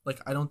now,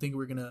 like I don't think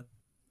we're gonna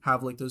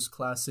have like those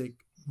classic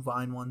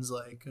Vine ones.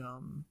 Like,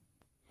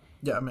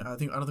 yeah, I don't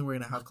think we're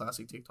gonna have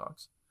classic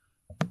TikToks,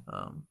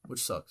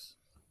 which sucks.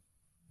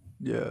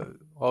 Yeah,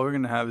 all we're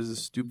gonna have is a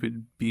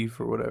stupid beef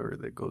or whatever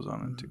that goes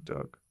on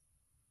TikTok,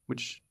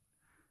 which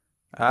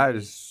I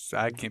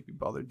can't be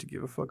bothered to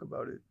give a fuck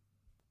about it.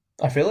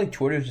 I feel like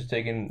Twitter's just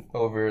taken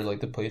over like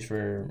the place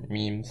for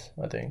memes.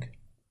 I think,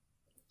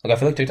 like I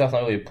feel like TikTok's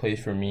not really a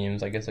place for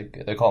memes. I guess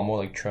like they call it more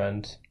like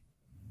trends.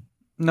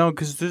 No,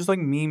 because there's like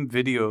meme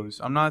videos.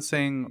 I'm not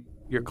saying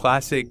your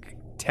classic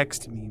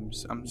text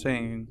memes. I'm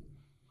saying.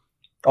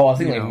 Oh, I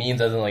think like memes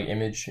as in like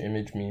image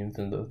memes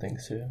and those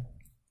things too.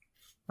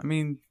 I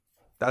mean,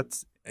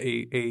 that's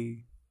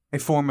a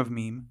form of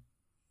meme.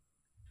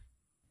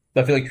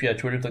 I feel like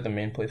Twitter's like the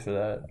main place for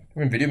that. I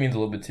mean, video memes a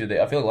little bit too.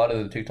 I feel like a lot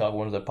of the TikTok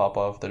ones that pop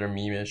off that are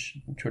meme-ish,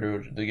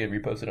 they get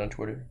reposted on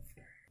Twitter.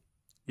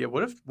 Yeah,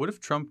 what if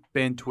Trump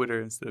banned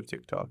Twitter instead of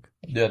TikTok?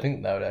 Yeah, I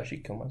think that would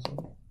actually kill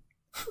myself.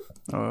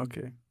 Oh,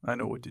 okay. I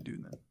know what to do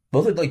then.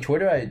 Both like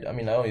Twitter, I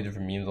mean, I don't use it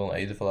for memes only. I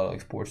use it for a lot of like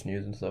sports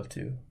news and stuff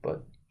too.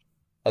 But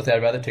I'd say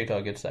I'd rather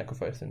TikTok get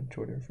sacrificed than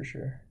Twitter for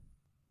sure.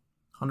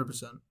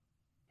 100%.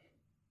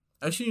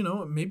 Actually, you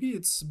know, maybe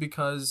it's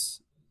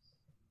because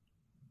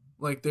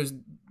like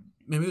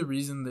maybe the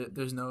reason that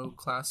there's no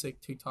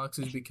classic TikToks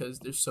is because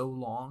they're so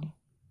long.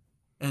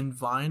 And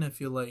Vine, I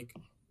feel like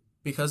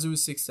because it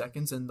was 6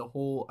 seconds and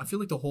I feel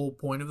like the whole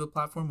point of the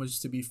platform was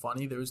just to be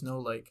funny. There's no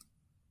like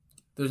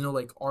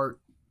art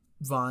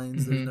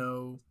vines, there's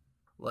no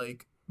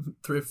like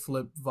thrift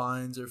flip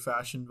vines or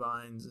fashion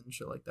vines and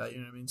shit like that, you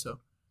know what I mean? So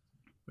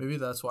maybe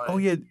that's why. Oh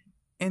yeah,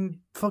 and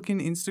fucking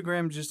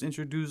Instagram just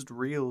introduced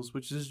Reels,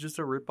 which is just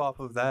a ripoff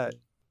of that.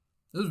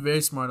 It was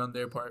very smart on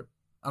their part.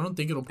 I don't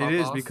think it'll pop off. It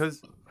is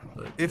because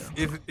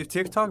if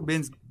TikTok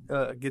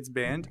gets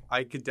banned,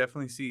 I could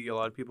definitely see a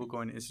lot of people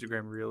going to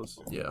Instagram Reels.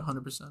 Yeah,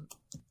 100%.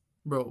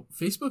 Bro,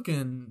 Facebook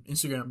and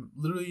Instagram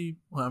literally,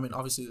 well, I mean,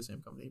 obviously the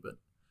same company, but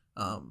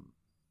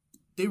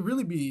they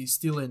really be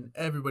stealing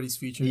everybody's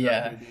features.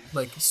 Yeah.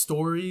 Like,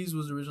 Stories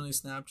was originally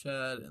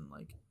Snapchat, and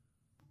like...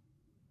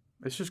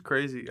 It's just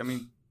crazy. I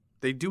mean,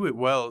 they do it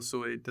well,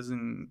 so it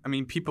doesn't... I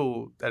mean,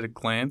 people at a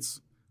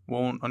glance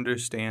won't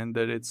understand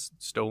that it's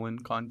stolen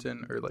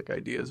content or like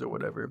ideas or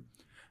whatever.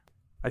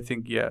 I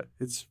think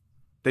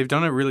they've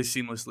done it really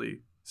seamlessly.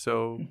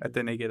 So at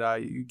the naked eye,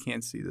 you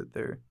can't see that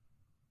they're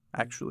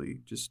actually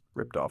just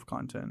ripped off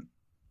content.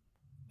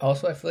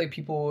 Also, I feel like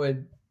people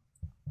would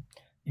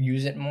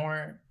use it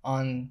more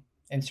on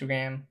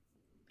Instagram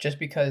just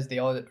because they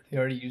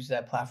already use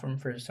that platform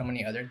for so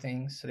many other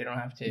things, so they don't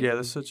have to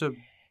there's such a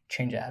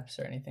change apps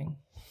or anything.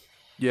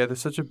 Yeah,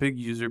 there's such a big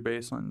user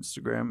base on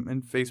Instagram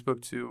and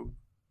Facebook too,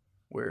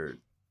 where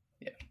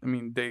I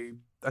mean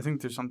I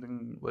think there's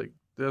something like,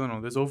 I don't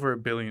know, there's over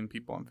 1 billion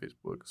people on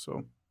Facebook,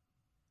 so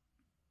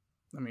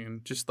I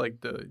mean just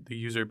like the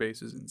user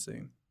base is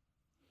insane.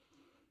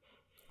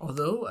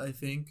 Although I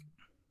think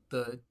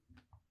the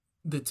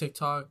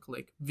TikTok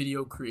like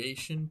video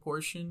creation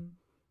portion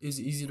is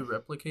easy to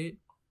replicate.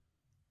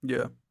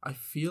 Yeah. I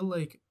feel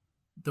like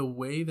the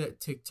way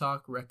that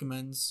TikTok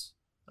recommends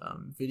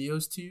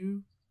videos to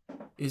you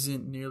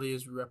isn't nearly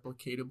as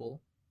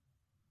replicable.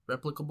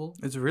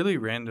 It's really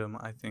random,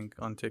 I think,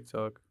 on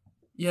TikTok.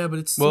 Yeah, but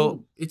it's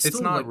still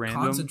not like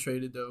random.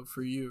 Concentrated though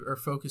for you, or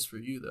focused for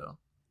you though.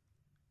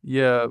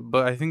 Yeah,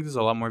 but I think there's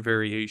a lot more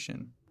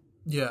variation.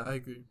 Yeah, I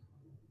agree.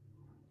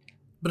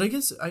 But I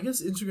guess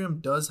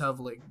Instagram does have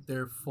like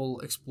their full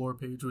explore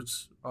page,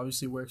 which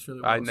obviously works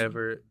really well. I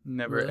never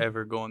really?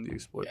 Ever go on the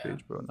explore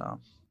page, bro. No.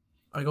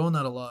 I go on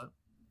that a lot,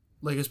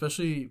 like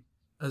especially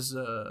as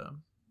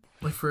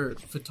like for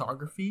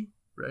photography,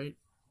 right?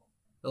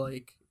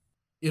 Like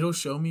it'll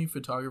show me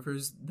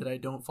photographers that I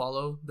don't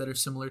follow that are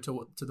similar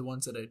to the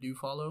ones that I do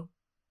follow,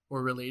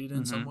 or related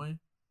in some way,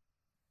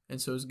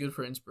 and so it's good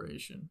for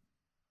inspiration.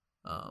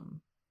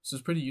 So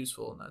it's pretty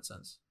useful in that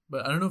sense.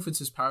 But I don't know if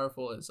it's as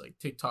powerful as like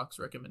TikTok's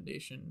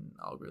recommendation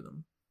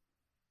algorithm.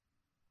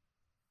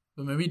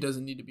 But maybe it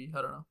doesn't need to be.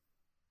 I don't know.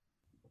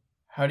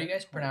 How do you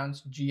guys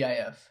pronounce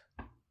GIF?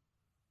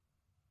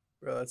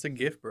 Bro, that's a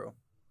GIF, bro.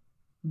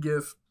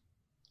 GIF.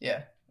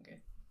 Yeah.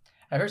 Okay.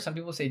 I heard some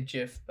people say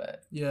GIF,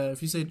 but yeah,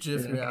 if you say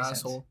GIF, you're an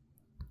asshole.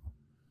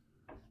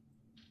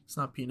 It's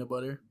not peanut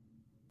butter.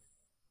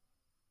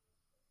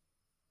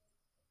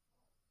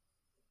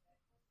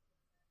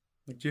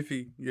 Like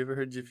Jiffy. You ever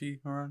heard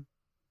Jiffy, Haran?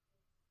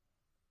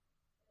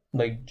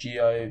 Like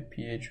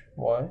GIPHY?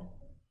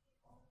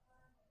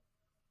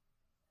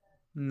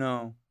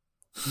 No.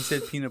 He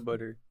said peanut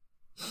butter.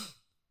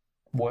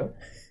 What?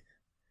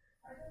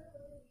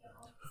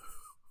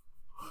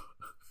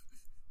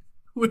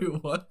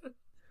 Wait, what?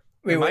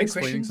 Wait, Am what I did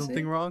explaining Christian something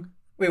say? wrong?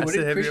 Wait, I what said,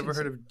 did have you Christian ever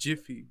heard say? of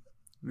Jiffy?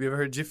 Have you ever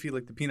heard Jiffy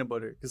like the peanut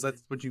butter? Because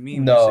that's what you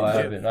mean. when you No, say I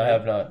Jif, haven't. right? I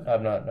have not.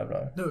 I've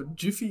not. No,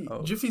 Jiffy.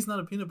 Oh. Jiffy's not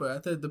a peanut butter. I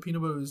thought the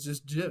peanut butter was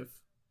just Jif.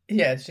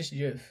 Yeah, it's just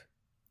Jif.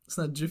 It's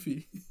not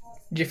Jiffy.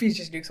 Jiffy's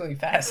just doing something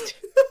fast.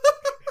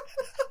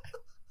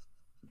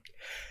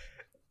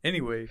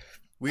 Anyway,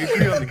 we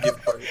agree on the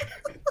gift part.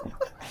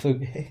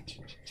 Okay.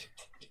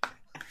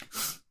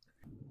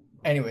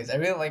 Anyways, I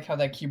really like how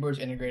that keyboard's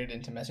integrated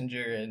into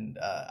Messenger and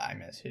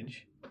iMessage.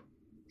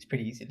 It's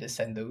pretty easy to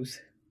send those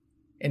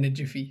in a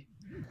jiffy.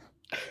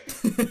 I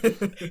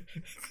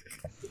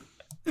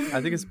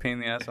think it's a pain in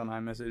the ass on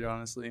iMessage,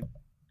 honestly.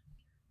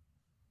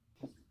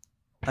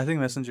 I think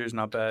Messenger is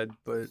not bad,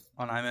 but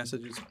on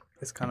iMessage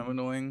it's kind of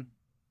annoying.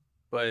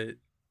 But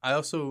I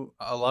also,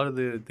 a lot of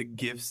the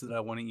GIFs that I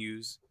want to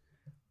use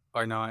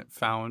are not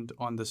found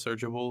on the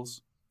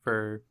searchables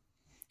for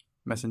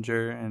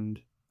Messenger and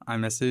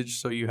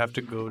iMessage, so you have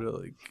to go to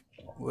like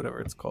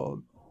whatever it's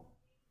called,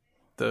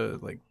 the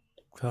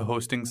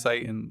hosting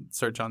site, and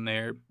search on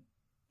there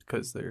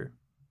because they're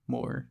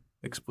more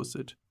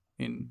explicit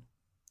in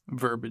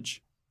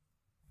verbiage.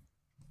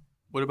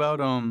 What about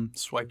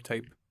swipe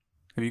type?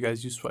 Have you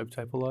guys used swipe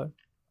type a lot?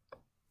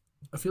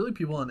 I feel like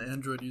people on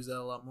Android use that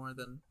a lot more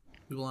than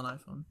people on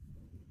iPhone.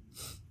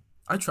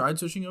 I tried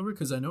switching over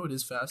because I know it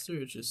is faster.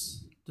 It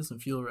just doesn't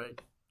feel right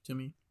to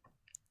me.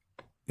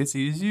 It's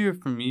easier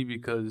for me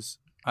because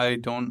I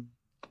don't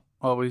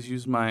always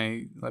use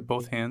my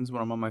both hands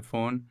when I'm on my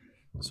phone.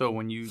 So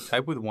when you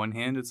type with one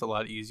hand, it's a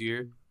lot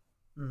easier.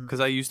 Because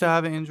I used to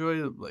have an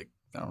Android like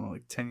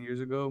 10 years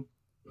ago,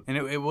 and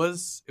it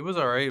was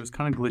alright. It was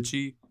kind of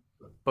glitchy,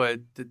 but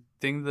the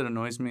thing that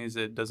annoys me is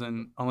it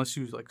doesn't, unless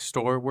you like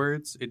store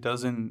words, it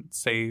doesn't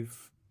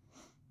save.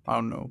 I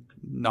don't know,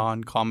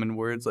 non-common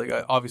words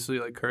obviously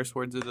like curse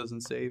words it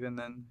doesn't save, and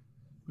then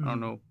I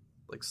don't know,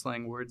 like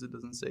slang words it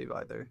doesn't save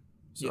either.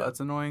 So Yeah. that's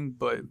annoying,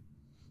 but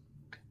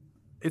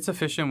it's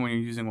efficient when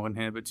you're using one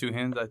hand. But two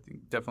hands, I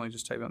think definitely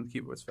just typing on the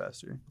keyboard's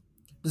faster.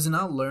 Does it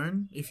not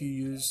learn if you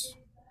use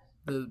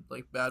the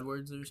bad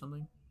words or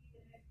something?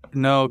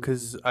 No,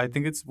 because I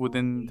think it's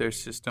within their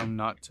system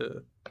not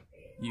to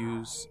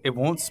use. It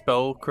won't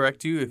spell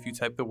correct you if you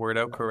type the word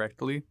out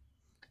correctly,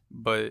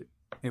 but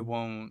it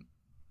won't.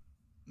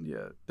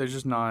 Yeah, they're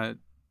just not,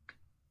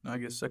 I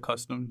guess,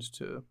 accustomed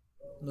to.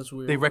 That's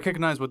weird. They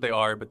recognize what they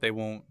are, but they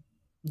won't.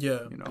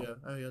 Yeah, you know. yeah,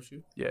 I got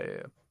you.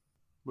 Yeah.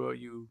 What about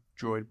you,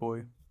 Droid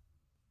Boy?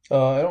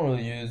 I don't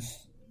really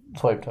use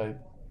swipe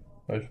type.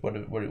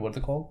 What's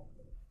it called?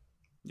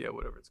 Yeah,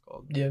 whatever it's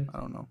called. Yeah. I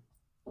don't know.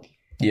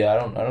 Yeah,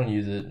 I don't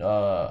use it.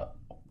 I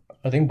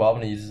think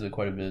Bhavana uses it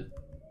quite a bit.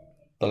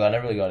 Like I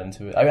never really got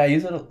into it. I mean, I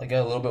used it like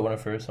a little bit when I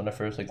first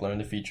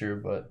learned the feature,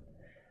 but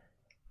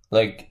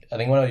like I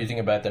think when I was using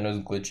it back then it was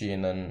glitchy,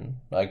 and then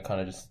I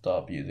kind of just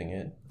stopped using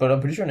it. But I'm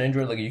pretty sure on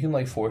Android like you can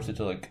like force it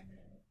to like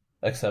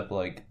accept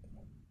like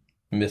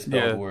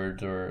misspelled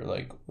words or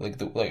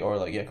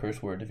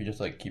curse words if you just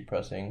like keep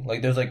pressing.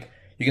 Like there's like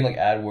you can like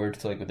add words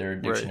to like their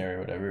dictionary or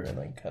whatever, and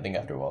like I think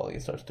after a while like,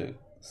 it starts to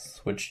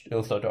switch.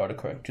 It'll start to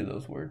autocorrect to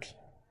those words.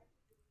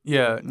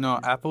 Yeah, no,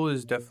 Apple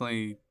is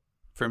definitely,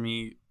 for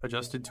me,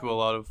 adjusted to a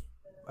lot of,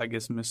 I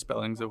guess,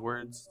 misspellings of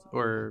words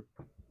or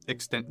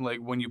extent, like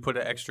when you put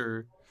an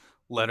extra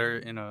letter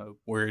in a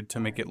word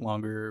to make it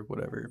longer or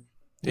whatever.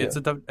 Yeah. It's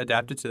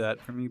adapted to that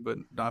for me, but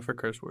not for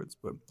curse words.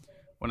 But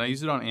when I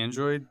use it on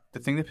Android, the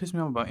thing that pissed me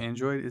off about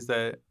Android is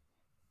that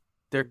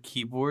their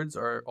keyboards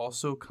are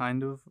also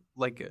kind of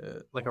like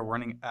a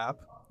running app,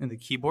 and the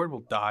keyboard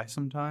will die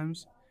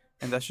sometimes,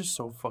 and that's just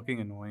so fucking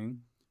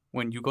annoying.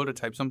 When you go to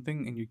type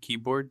something and your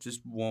keyboard just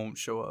won't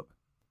show up.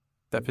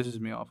 That pisses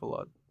me off a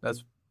lot.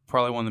 That's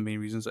probably one of the main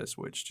reasons I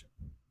switched.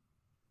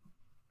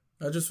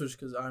 I just switched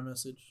because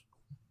iMessage.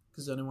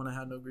 Because I didn't want to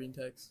have no green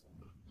text.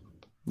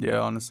 Yeah,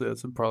 honestly,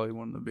 that's probably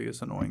one of the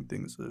biggest annoying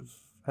things I've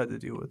had to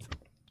deal with.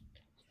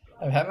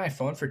 I've had my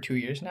phone for 2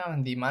 years now,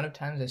 and the amount of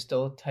times I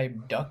still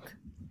type duck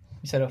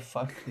instead of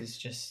fuck is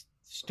just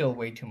still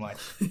way too much.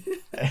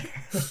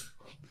 It's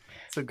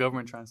the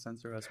government trying to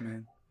censor us,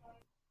 man.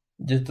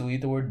 Just delete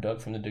the word duck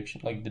from the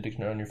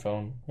dictionary on your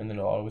phone, and then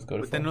it'll always go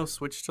to. But then it'll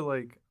switch to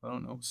I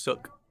don't know,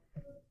 sook.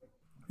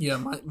 Yeah,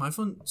 my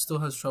phone still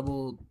has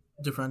trouble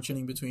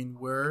differentiating between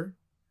where,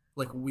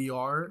 like we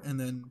are, and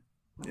then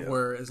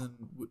where as in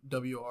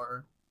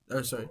WR,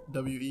 or sorry,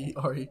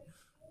 WERE.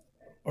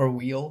 Or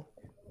wheel,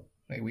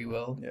 like we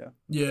will. Yeah.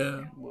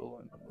 Yeah.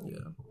 Will.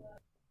 Yeah.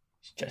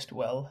 It's just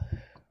well.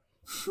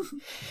 Did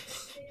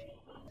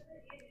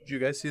you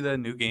guys see that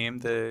new game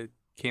that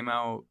came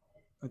out?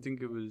 I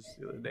think it was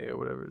the other day or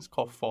whatever. It's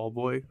called Fall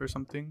Boy or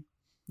something.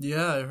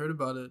 Yeah, I heard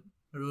about it.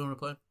 I really want to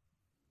play.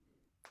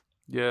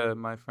 Yeah,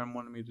 my friend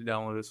wanted me to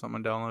download it, so I'm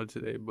gonna download it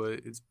today.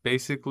 But it's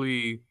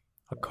basically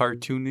a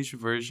cartoonish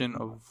version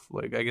of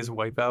like I guess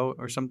Wipeout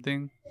or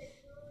something.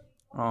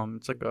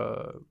 It's like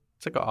an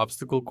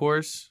obstacle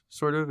course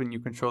sort of, and you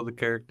control the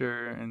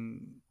character,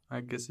 and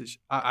I guess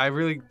I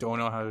really don't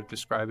know how to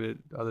describe it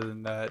other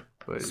than that.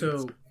 But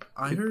So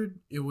I heard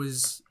it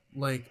was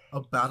like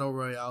a battle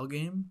royale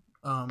game.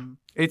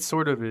 it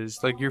sort of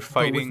is like you're with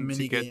fighting to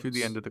mini get through the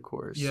games. end of the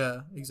course.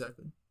 Yeah,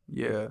 exactly.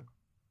 Yeah.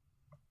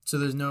 So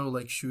there's no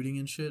like shooting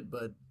and shit,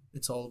 but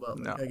it's all about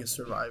like, No. I guess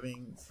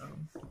surviving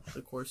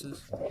the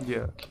courses.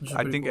 Yeah. Which is I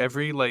pretty think cool.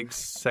 every like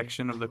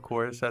section of the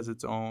course has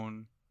its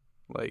own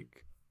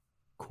like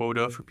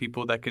quota for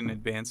people that can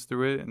advance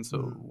through it, and so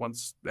Mhm.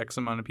 once X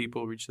amount of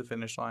people reach the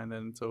finish line,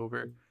 then it's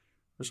over,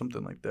 or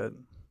something like that.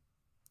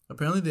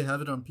 Apparently they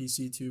have it on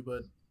PC too,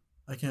 but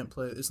I can't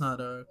play. It's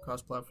not a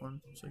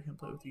cross-platform, so I can't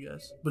play with you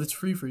guys. But it's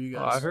free for you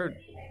Oh, guys.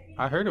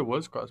 I heard it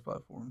was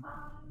cross-platform.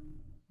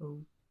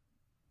 Oh.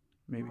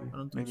 Maybe I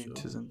don't think it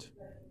so. isn't.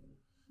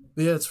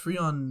 But yeah, it's free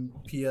on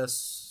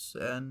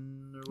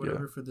PSN or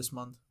whatever for this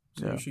month.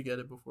 So Yeah. you should get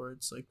it before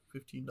it's like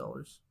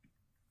 $15.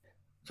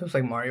 So it's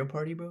like Mario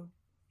Party, bro.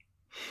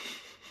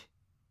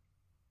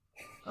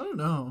 I don't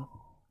know.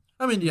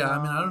 I mean, yeah,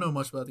 I don't know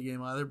much about the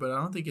game either, but I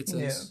don't think it's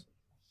as.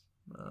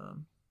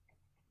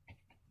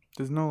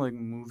 There's no like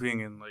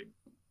moving and like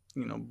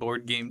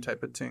board game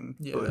type of thing.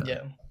 Yeah. But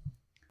Yeah.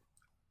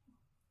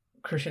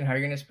 Christian, how are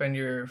you gonna spend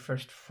your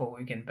first full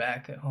weekend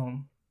back at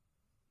home?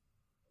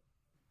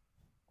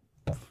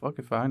 fuck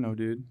if I know,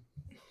 dude.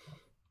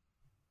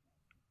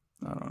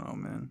 I don't know,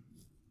 man.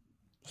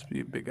 Just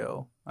be a big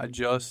L. I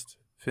just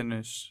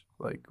finished,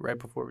 like, right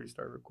before we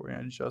started recording,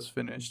 I just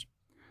finished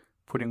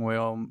putting away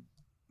all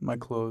my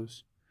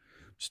clothes.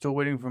 Still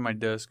waiting for my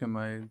desk and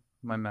my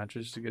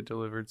mattress to get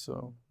delivered,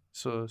 so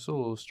it's a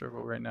little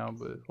struggle right now,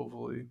 but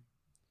hopefully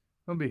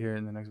it'll be here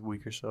in the next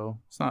week or so.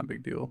 It's not a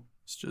big deal.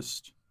 It's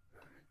just,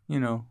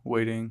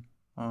 waiting.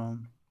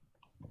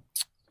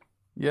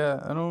 Yeah,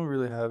 I don't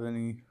really have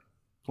any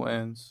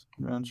plans.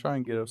 I'm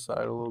trying to get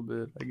outside a little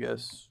bit, I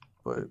guess,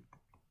 but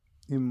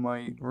it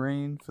might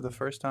rain for the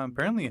first time.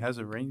 Apparently, it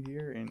hasn't rained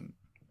here in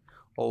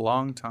a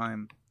long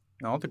time,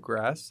 and all the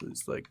grass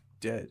is like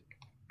dead.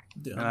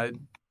 Yeah.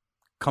 And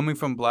coming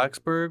from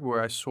Blacksburg,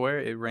 where I swear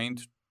it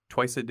rained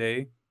twice a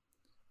day,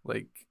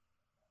 like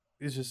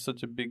it's just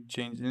such a big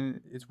change.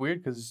 And it's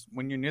weird because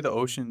when you're near the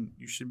ocean,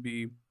 you should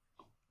be,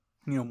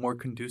 more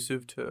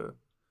conducive to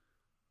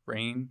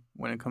rain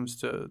when it comes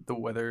to the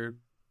weather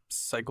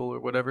cycle or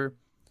whatever.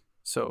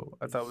 So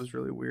I thought it was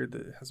really weird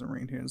that it hasn't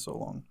rained here in so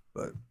long.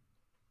 But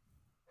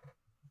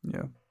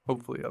yeah,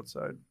 hopefully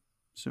outside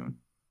soon.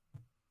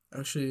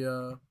 Actually,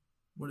 I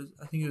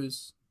think it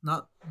was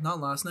not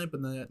last night,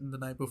 but the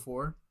night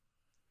before.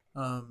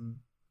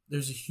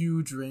 There's a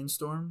huge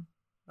rainstorm,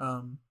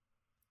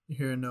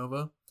 here in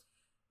Nova,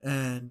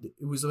 and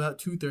it was about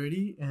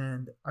 2:30,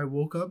 and I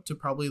woke up to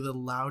probably the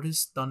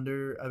loudest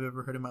thunder I've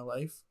ever heard in my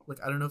life. Like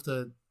I don't know if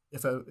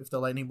the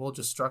lightning bolt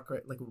just struck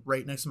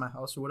right next to my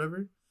house or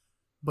whatever,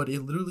 but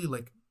it literally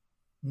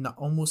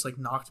almost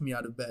knocked me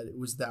out of bed. It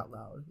was that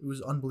loud. It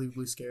was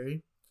unbelievably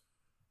scary,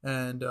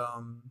 and I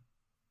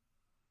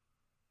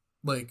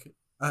mean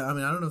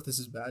I don't know if this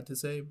is bad to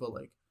say, but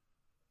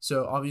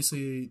so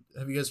obviously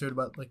have you guys heard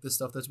about the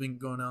stuff that's been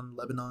going on in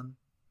Lebanon,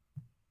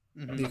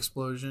 the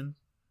explosion?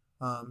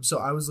 So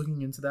I was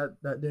looking into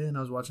that day, and I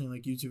was watching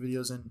YouTube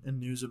videos and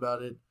news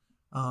about it.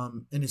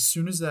 And as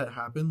soon as that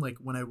happened,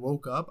 when I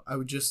woke up,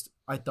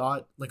 I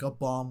thought a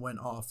bomb went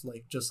off,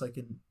 just like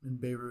in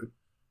Beirut,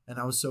 and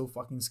I was so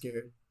fucking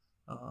scared.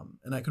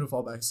 And I couldn't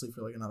fall back asleep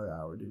for another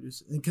hour, dude,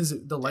 because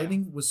the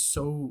lightning was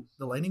so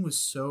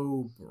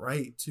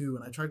bright too,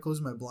 and I tried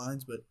closing my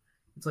blinds, but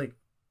it's like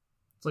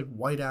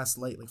white ass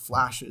light,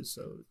 flashes,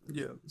 so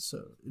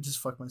it just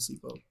fucked my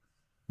sleep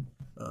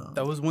up.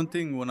 That was one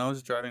thing when I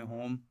was driving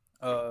home.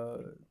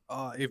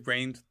 It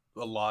rained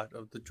a lot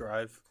of the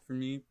drive for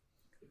me.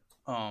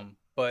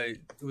 But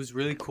it was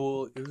really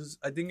cool. It was,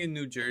 I think, in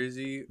New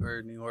Jersey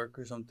or New York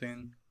or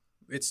something.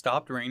 It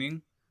stopped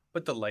raining,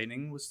 but the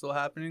lightning was still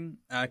happening.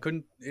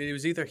 And it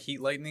was either heat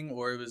lightning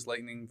or it was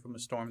lightning from a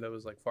storm that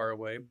was far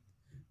away.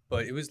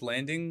 But it was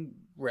landing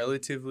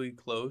relatively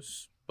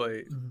close.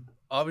 But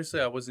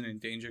obviously I wasn't in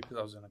danger because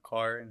I was in a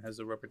car and has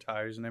the rubber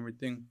tires and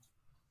everything.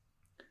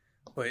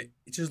 But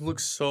it just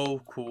looks so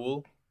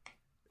cool.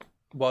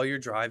 While you're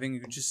driving, you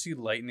can just see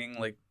lightning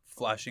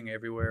flashing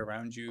everywhere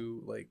around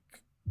you,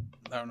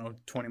 I don't know,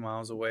 20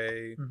 miles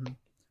away.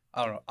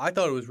 I don't know. I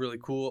thought it was really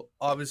cool.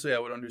 Obviously, I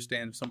would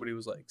understand if somebody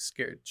was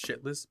scared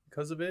shitless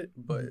because of it,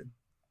 but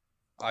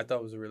I thought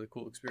it was a really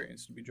cool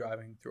experience to be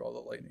driving through all the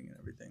lightning and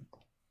everything.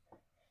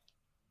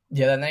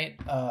 Yeah, that night,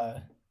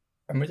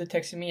 Amrita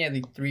texted me at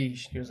 3.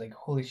 She was like,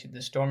 "Holy shit,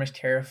 the storm is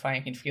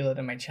terrifying. I can feel it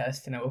in my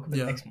chest." And I woke up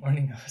the next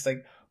morning. I was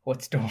like,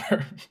 "What storm?"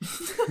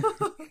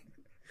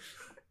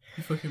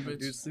 You fucking bitch.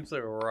 Dude sleeps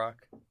like a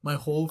rock. My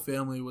whole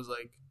family was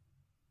like,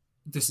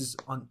 "This is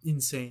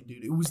insane,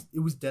 dude." It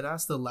was dead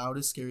ass the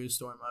loudest, scariest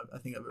storm I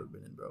think I've ever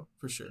been in, bro,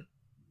 for sure.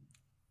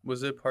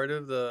 Was it part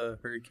of the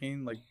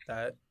hurricane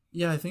that?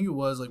 Yeah, I think it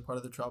was part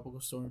of the tropical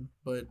storm,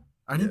 but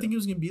I didn't think it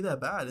was gonna be that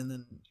bad. And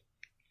then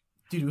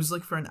Dude, it was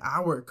like for an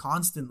hour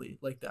constantly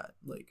like that.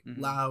 Like Mhm.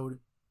 loud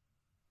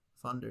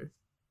thunder.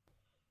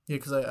 Yeah,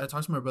 because I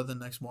talked to my brother the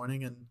next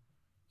morning and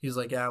he's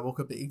like, yeah, I woke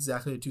up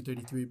exactly at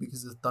 2:33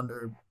 because the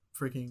thunder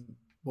freaking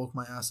woke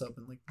my ass up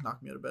and like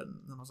knocked me out of bed.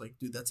 And I was like,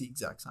 dude, that's the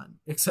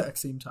exact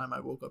same time I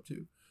woke up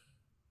to.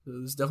 So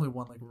there's definitely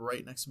one like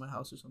right next to my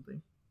house or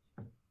something.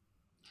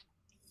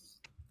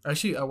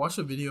 Actually, I watched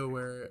a video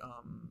where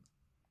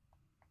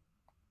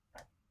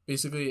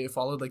basically it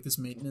followed like this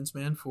maintenance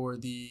man for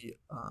the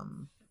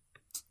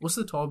what's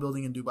the tall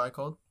building in Dubai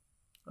called?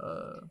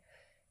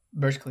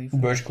 Burj Khalifa.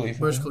 Burj Khalifa.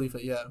 Burj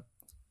Khalifa, yeah.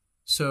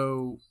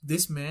 So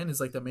this man is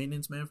like the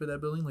maintenance man for that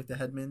building, like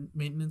the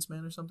maintenance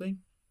man or something.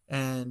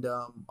 And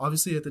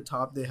obviously at the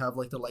top they have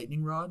like the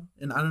lightning rod,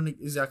 and I don't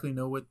exactly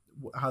know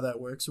how that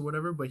works or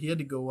whatever, but he had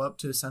to go up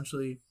to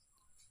essentially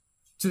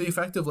to the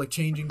effect of like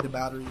changing the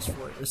batteries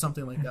for it or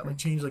something like that, like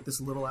change like this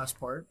little ass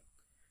part.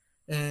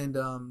 And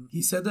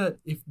he said that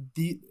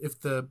if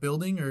the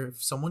building or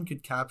if someone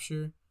could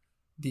capture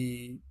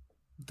the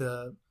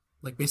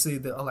like basically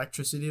the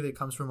electricity that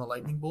comes from a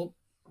lightning bolt,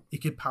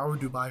 it could power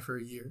Dubai for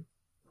a year.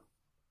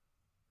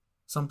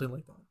 Something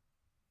like that.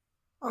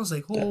 I was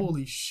like,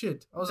 holy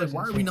shit. I was That's like,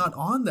 why are insane. we not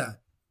on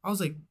that? I was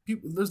like,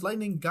 there's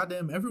lightning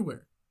goddamn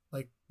everywhere.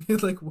 Like,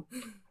 like,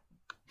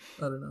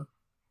 I don't know.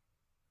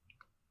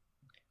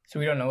 So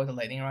we don't know what the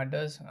lightning rod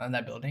does on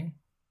that building.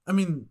 I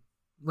mean,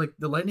 like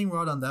the lightning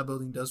rod on that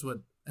building does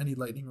what any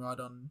lightning rod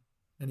on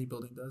any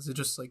building does. It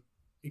just like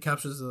it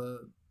captures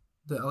the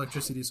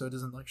electricity so it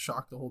doesn't like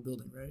shock the whole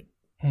building, right?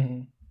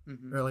 Mm-hmm.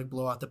 Mhm. Or like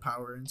blow out the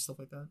power and stuff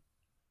like that.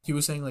 He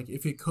was saying like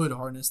if it could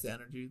harness the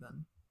energy,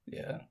 then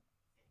Yeah.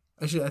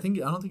 actually I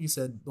don't think he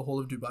said the whole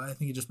of Dubai. I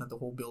think he just meant the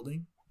whole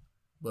building.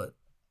 But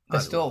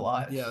That's either still a way.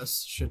 lot. Yeah,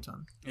 that's a shit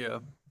ton. Yeah.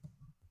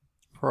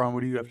 Haran,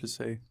 what do you have to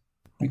say?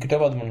 We could talk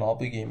about the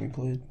Monopoly game we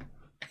played.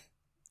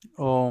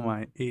 Oh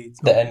my eight.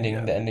 The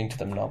ending to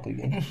the Monopoly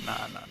game.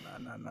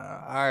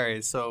 Nah. All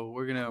right, so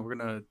we're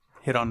gonna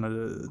hit on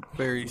a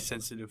very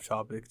sensitive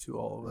topic to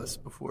all of us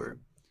before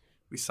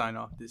we sign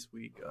off this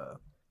week.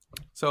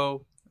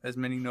 So as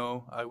many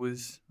know, I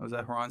was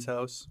at Haran's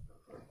house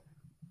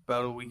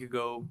about a week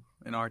ago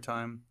in our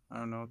time. I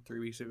don't know, 3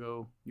 weeks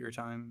ago your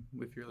time.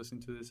 If you're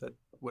listening to this at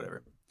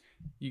whatever,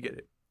 you get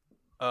it.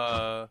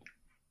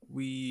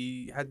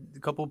 We had a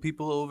couple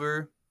people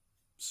over,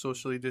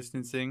 socially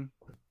distancing.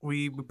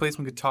 We played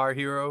some Guitar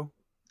Hero.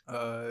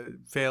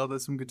 Failed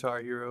at some Guitar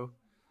Hero.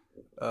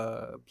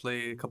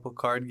 Played a couple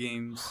card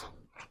games,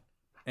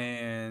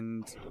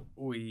 and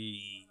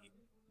we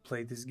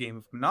played this game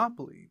of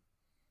Monopoly.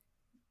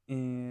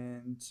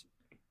 And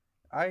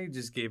I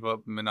just gave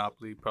up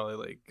Monopoly probably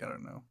like, I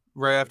don't know,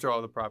 right after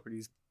all the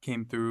properties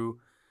came through.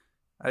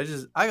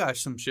 I got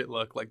some shit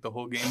luck like the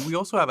whole game. We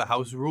also have a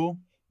house rule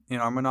in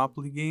our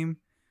Monopoly game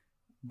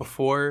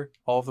before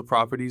all of the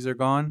properties are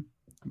gone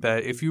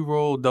that if you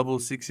roll double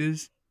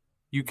sixes,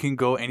 you can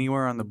go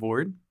anywhere on the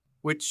board,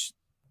 which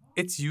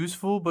it's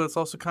useful, but it's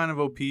also kind of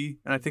OP.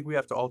 And I think we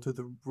have to alter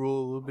the rule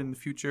a little bit in the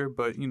future,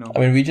 but you know. I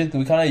mean,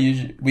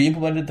 we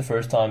implemented it the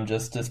first time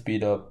just to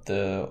speed up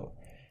the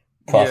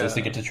process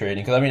to get to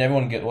trading. Because I mean,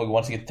 everyone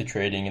wants to get to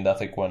trading, and that's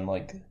like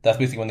that's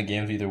basically when the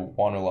game's either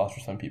won or lost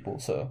for some people.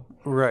 So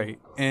Right.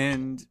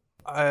 And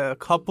a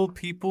couple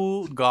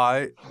people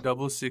got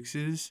double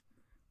sixes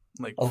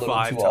like a little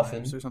 5 too times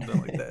often or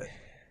something like that.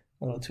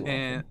 A little too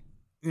And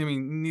often. I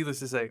mean, needless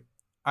to say,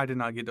 I did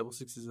not get double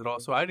sixes at all.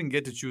 So I didn't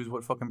get to choose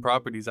what fucking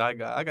properties I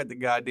got. I got the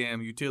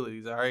goddamn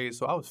utilities, all right?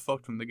 So I was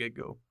fucked from the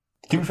get-go.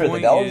 To be fair,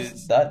 point that is-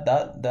 was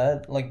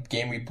that like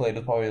game we played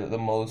was probably the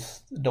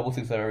most double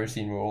six I've ever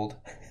seen rolled.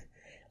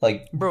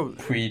 Like Bro,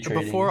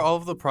 pre-trading. before all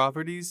of the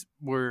properties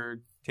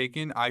were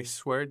taken, I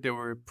swear there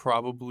were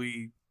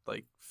probably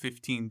like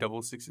 15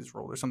 double sixes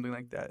rolled or something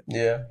like that.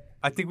 Yeah,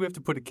 I think we have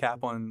to put a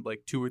cap on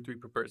like 2 or 3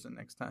 per person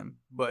next time.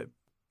 But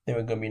they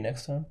were gonna be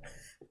next time.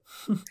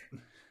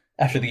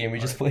 After the game we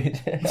just played.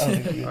 I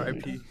don't think we-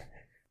 RIP.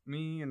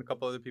 Me and a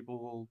couple other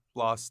people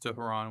lost to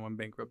Haran, went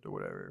bankrupt or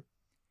whatever.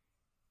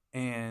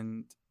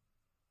 And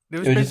it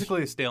was It was just-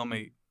 basically a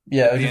stalemate.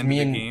 Yeah, At the end of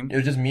the it game.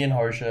 was just me and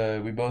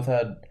Harsha. We both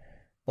had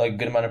like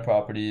good amount of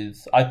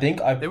properties. I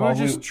think I They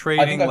probably were just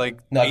trading like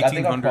I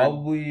think I 1,800.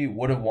 probably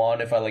would have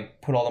won if I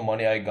like put all the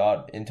money I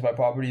got into my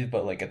properties,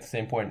 but like at the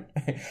same point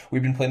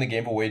we've been playing the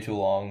game for way too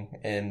long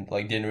and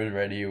like dinner was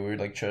ready. We were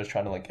like just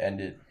trying to like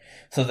end it.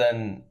 So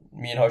then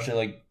me and Harsha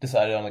like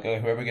decided on like,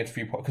 okay, whoever gets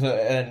free park,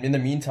 and in the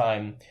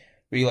meantime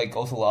we like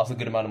also lost a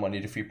good amount of money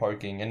to free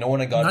parking and no one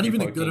had got Not free even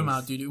a parking. good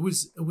amount, dude. It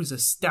was a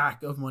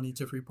stack of money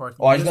to free parking.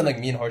 Oh, I just meant like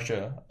me and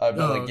Harsha. But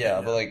Oh, like okay,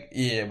 yeah,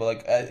 yeah. but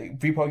like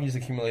free parking just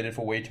accumulated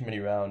for way too many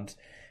rounds,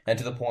 and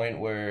to the point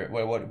where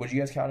what would you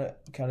guys count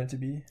it to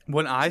be?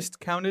 When I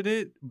counted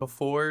it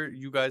before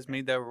you guys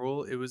made that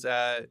rule, it was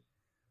at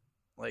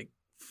like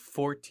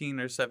 $1,400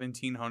 or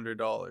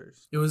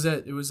 $1,700. It was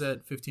at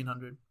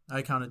 1,500.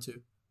 I counted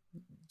too.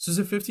 So is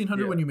it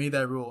 1,500 when Yeah. you made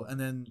that rule, and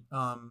then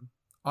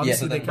So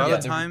obviously then, they by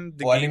count- the time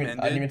the I game didn't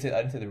even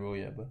ended, say the rule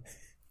yet, but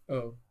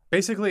Oh,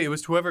 basically it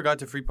was whoever got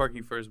to free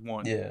parking first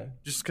won. yeah.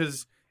 Just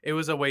because it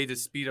was a way to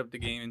speed up the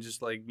game and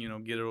just like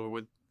get it over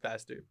with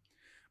faster.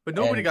 But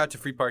nobody And- got to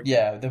free parking.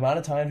 Yeah, the amount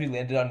of times we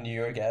landed on New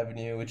York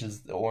Avenue, which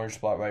is the orange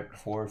spot right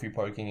before free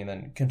parking, and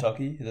then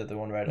Kentucky, is that the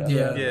one right after?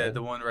 Yeah. Yeah,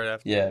 the one right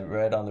after. Yeah,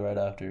 right on the right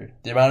after.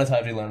 The amount of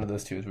times we landed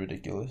those two is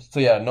ridiculous. So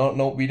yeah,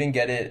 no, we didn't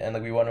get it, and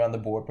like we went around the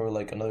board for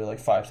like another like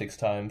 5-6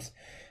 times.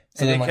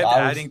 So And then they like kept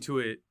I was, adding to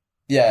it.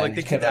 yeah, Like and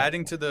they just kept kept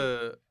adding to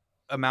the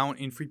amount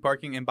in free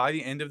parking, and by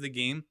the end of the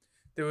game,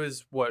 there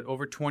was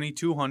over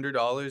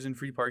 $2,200 in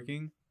free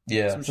parking.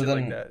 yeah. Some So shit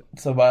then like that.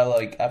 so by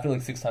like after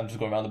like 6 times just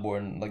going around the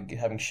board and like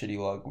having shitty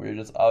luck,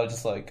 I was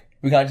just like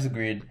we kind of just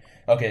agreed,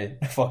 okay,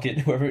 fuck it,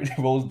 whoever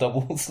rolls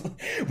doubles,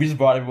 we just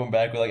brought everyone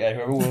back. We're like, hey,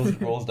 whoever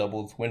rolls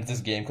doubles wins this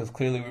game because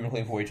clearly we've been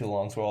playing for way too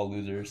long, so we're all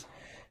losers.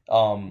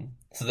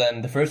 So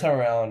then the first time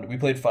around, we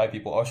played 5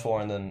 people, us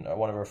 4, and then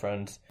one of our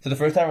friends. So the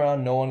first time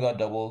around, no one got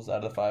doubles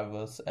out of the 5 of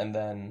us, and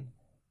then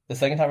the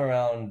second time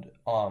around,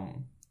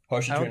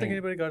 Harsha I don't turned think in-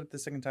 anybody got it the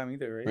second time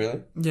either, right?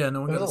 really. Yeah,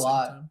 no one It got was the a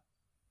lot. second time.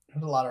 It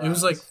was a lot of It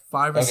was rounds. like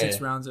 5 or Okay.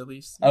 6 rounds at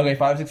least. Okay,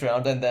 5-6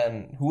 rounds, and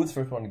then who was the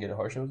first one to get it?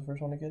 Harsha was the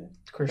first one to get it.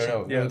 Christian.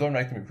 Or no, Yeah. it was going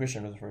right to me.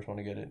 Christian was the first one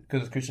to get it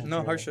because it's Christian.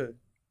 No, Tarun. Harsha.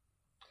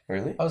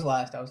 Really? I was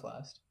last.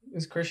 It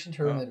was Christian,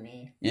 Tarun, Oh. and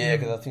me. Yeah,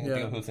 because I think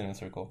Yeah. who's in the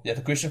circle. Yeah,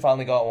 so Christian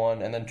finally got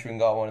one, and then Tarun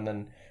got one, and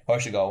then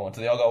Harsha got one.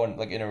 So they all got one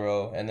like in a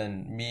row, and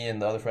then me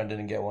and the other friend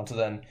didn't get one. So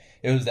then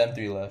it was them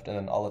 3 left, and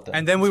then I'll let them.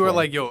 And then we were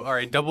explain. like, yo, all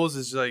right, doubles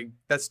is like,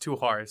 that's too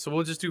hard. So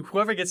we'll just do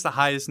whoever gets the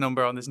highest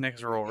number on this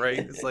next roll, right?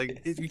 It's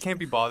like, you can't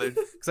be bothered.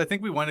 Because I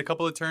think we went a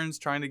couple of turns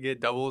trying to get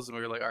doubles, and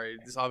we were like, all right,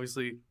 this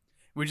obviously,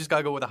 we just got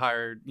to go with a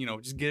higher,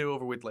 just get it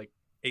over with like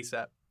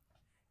ASAP.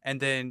 And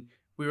then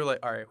we were like,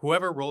 all right,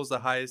 whoever rolls the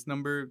highest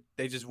number,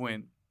 they just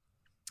win.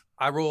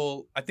 I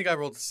think I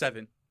rolled a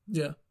 7.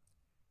 Yeah.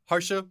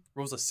 Harsha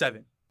rolls a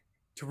 7.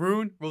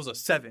 Tarun rolls a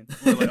 7.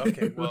 We're like,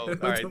 okay, well, all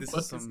What right, the this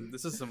fuck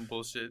is some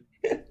bullshit.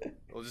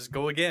 We'll just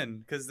go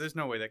again because there's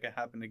no way that can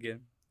happen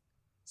again.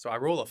 So I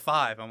roll a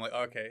 5. I'm like,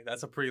 okay,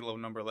 that's a pretty low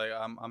number. Like,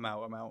 I'm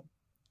out.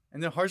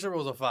 And then Harsha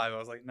rolls a 5. I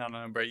was like, no,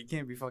 bro, you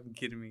can't be fucking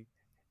kidding me.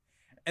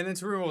 And then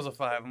Tarun rolls a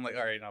 5. I'm like,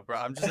 all right, no, bro,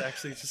 I'm just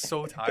actually just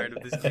so tired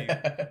of this game.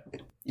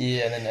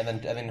 Yeah,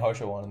 and then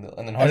Harsha won, and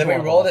then And Harsha then we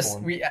won the rolled last a,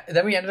 one.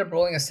 we ended up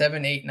rolling a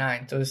 7, 8,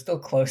 9, so it was still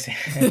close.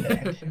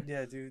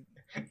 Yeah, dude.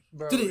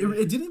 Bro, Dude,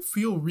 it didn't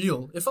feel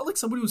real. It felt like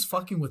somebody was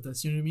fucking with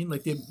us. You know what I mean?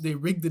 Like they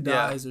rigged the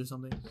Yeah. dice or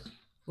something.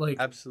 Like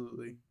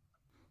absolutely.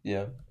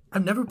 Yeah.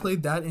 I've never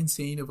played that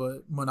insane of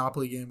a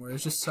Monopoly game where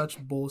it's just such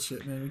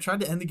bullshit, man. We tried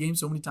to end the game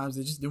so many times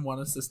they just didn't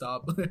want us to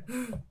stop.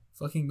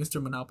 Fucking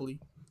Mr. Monopoly.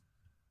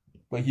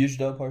 But huge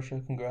dub,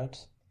 Harsha.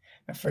 Congrats.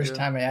 The first Yeah.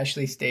 time I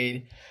actually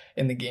stayed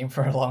in the game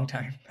for a long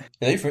time. Are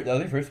they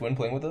first win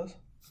playing with us?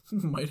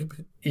 Might have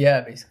been.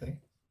 Yeah, basically.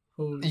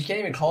 Holy You can't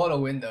even call it a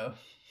win though.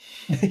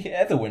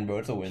 Yeah, it's a win, bro.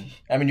 It's a win.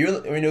 I mean,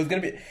 it was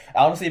gonna be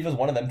honestly if it was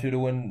one of them 2 to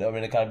win. I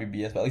mean, it kind of be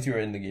BS, but at least you were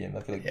in the game.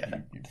 I feel like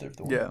Yeah. you deserve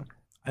to win. Yeah.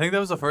 I think that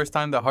was the first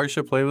time that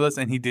Harsha played with us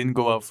and he didn't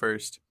go out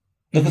first.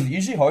 Because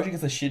usually Harsha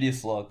gets the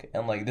shittiest luck,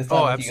 and like this time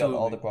Oh, he got all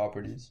absolutely. the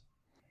properties.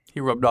 He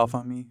rubbed off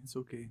on me. It's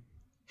okay.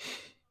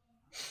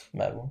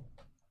 Mad one.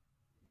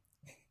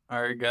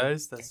 All right,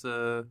 guys, that's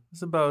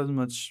about as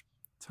much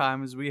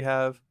time as we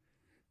have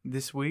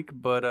this week,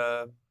 but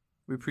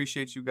we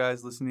appreciate you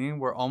guys listening.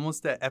 We're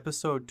almost at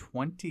episode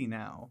 20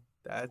 now.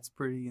 That's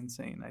pretty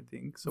insane, I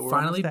think. So we're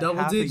finally almost at double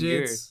half a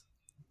year. digits.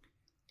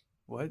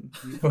 What?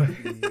 You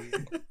fucking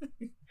idiot.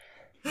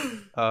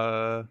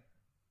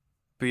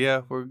 But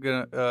yeah, we're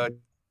gonna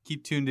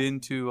keep tuned in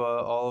to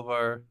all of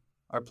our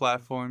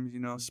platforms.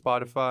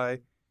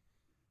 Spotify,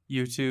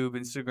 YouTube,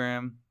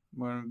 Instagram.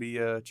 We're gonna be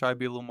try to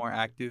be a little more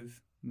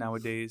active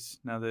nowadays.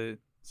 Now that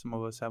some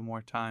of us have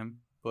more time,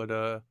 but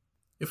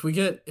If we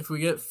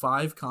get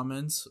 5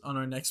 comments on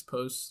our next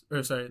post,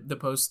 or sorry, the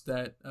post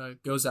that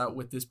goes out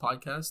with this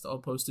podcast, I'll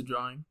post a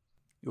drawing.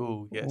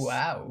 oh yes,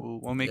 Wow.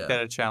 we'll make Yeah.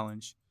 that a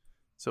challenge.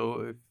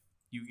 So if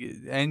you get,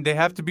 and they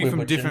have to be Wait, from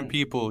but different shouldn't-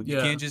 people. You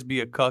Yeah. can't just be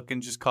a cuck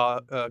and just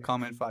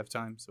comment 5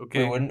 times.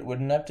 Okay. Wait,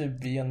 wouldn't that have to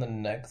be on the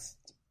next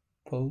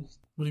post?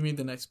 What do you mean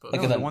the next post?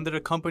 Like, No, then- the one that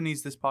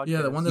accompanies this podcast.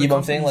 Yeah, the one that Yeah, but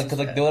I'm saying like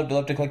accompanies because like they'll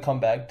have to like come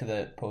back to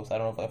that post. I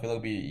don't know if I feel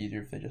like it'd be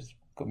easier if they just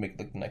go make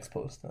like the next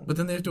post. Then But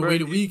then they have to Bro,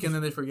 wait a it- week and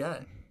then they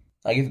forget.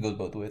 I guess it goes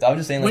both ways. I was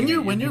just saying like When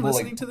you're people,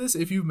 listening to this,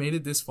 if you've made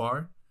it this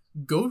far,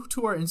 go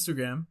to our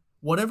Instagram.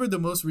 Whatever the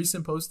most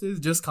recent post is,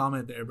 just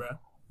comment there, bro.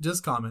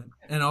 Just comment,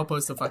 and I'll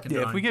post a fucking Yeah,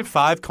 drawing. if we get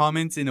 5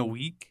 comments in a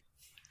week,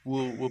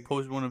 we'll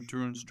post one of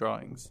Tarun's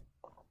drawings.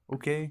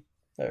 Okay,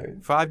 All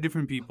right. 5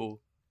 different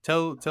people.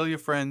 Tell your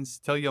friends,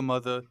 tell your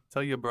mother,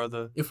 tell your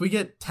brother, If we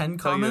get 10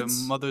 tell comments,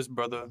 your mother's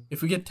brother.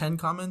 if we get 10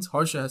 comments,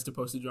 Harsha has to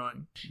post a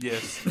drawing.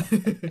 Yes.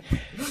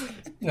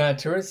 Nah,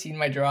 Tarun's seen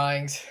my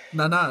drawings.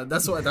 Nah.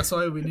 That's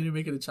why we need to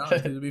make it a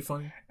challenge. 'Cause it'll be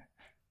funny.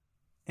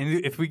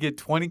 And if we get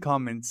 20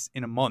 comments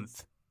in a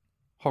month,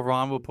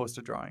 Haran will post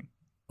a drawing.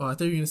 Oh, I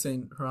thought you were gonna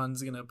say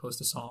Haran's gonna post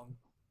a song.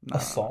 Nah.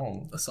 A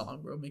song. A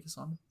song, bro. Make a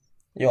song.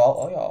 Yo,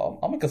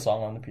 I'll make a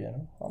song on the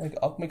piano.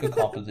 I'll make a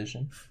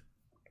composition.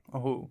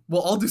 Oh,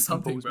 Well, I'll do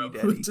something, Compose me,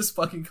 bro. daddy. Just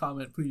fucking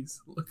comment,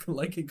 please.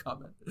 Like and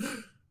comment.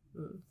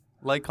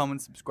 like,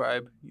 comment,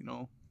 subscribe.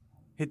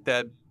 hit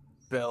that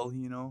bell,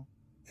 you know.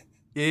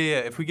 Yeah.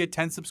 If we get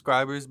 10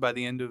 subscribers by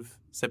the end of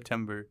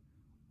September,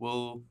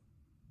 we'll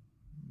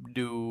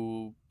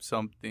do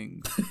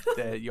something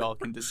that y'all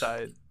can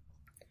decide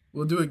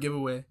We'll do a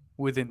giveaway.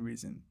 within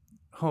reason.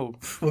 Oh,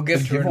 We'll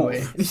give Jordan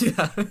away.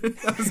 Yeah.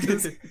 I was gonna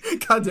say,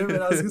 God damn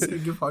it, I was gonna say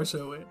give Harsha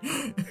away.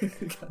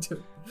 God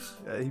damn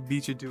it. he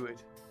beat you to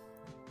it.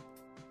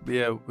 But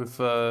yeah, if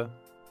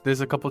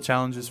there's a couple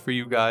challenges for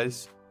you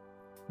guys,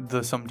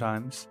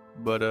 sometimes.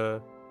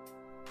 But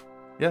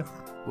yeah,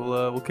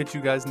 we'll catch you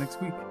guys next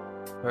week.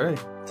 All right,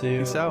 See you.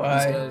 peace out.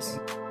 Bye. Thanks,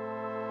 guys.